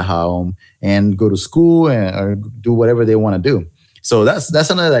loan on the home and go to school or do whatever they want to do. So that's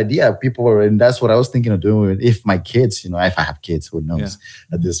another idea. People were, and that's what I was thinking of doing if my kids, if I have kids, who knows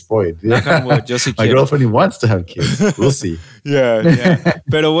at this point. My girlfriend wants to have kids. We'll see.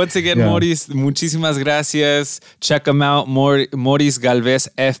 Pero once again, Morris, muchísimas gracias. Check them out. Morris Galvez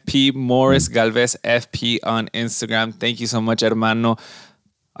FP, Morris Galvez FP on Instagram. Thank you so much, hermano.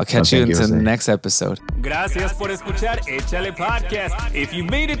 I'll catch you until the next episode. Gracias por escuchar Échale Podcast. If you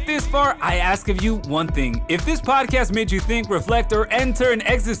made it this far, I ask of you one thing. If this podcast made you think, reflect, or enter an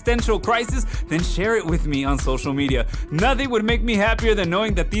existential crisis, then share it with me on social media. Nothing would make me happier than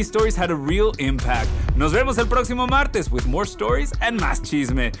knowing that these stories had a real impact. Nos vemos el próximo martes with more stories and más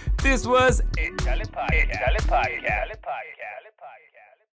chisme. This was Échale Podcast.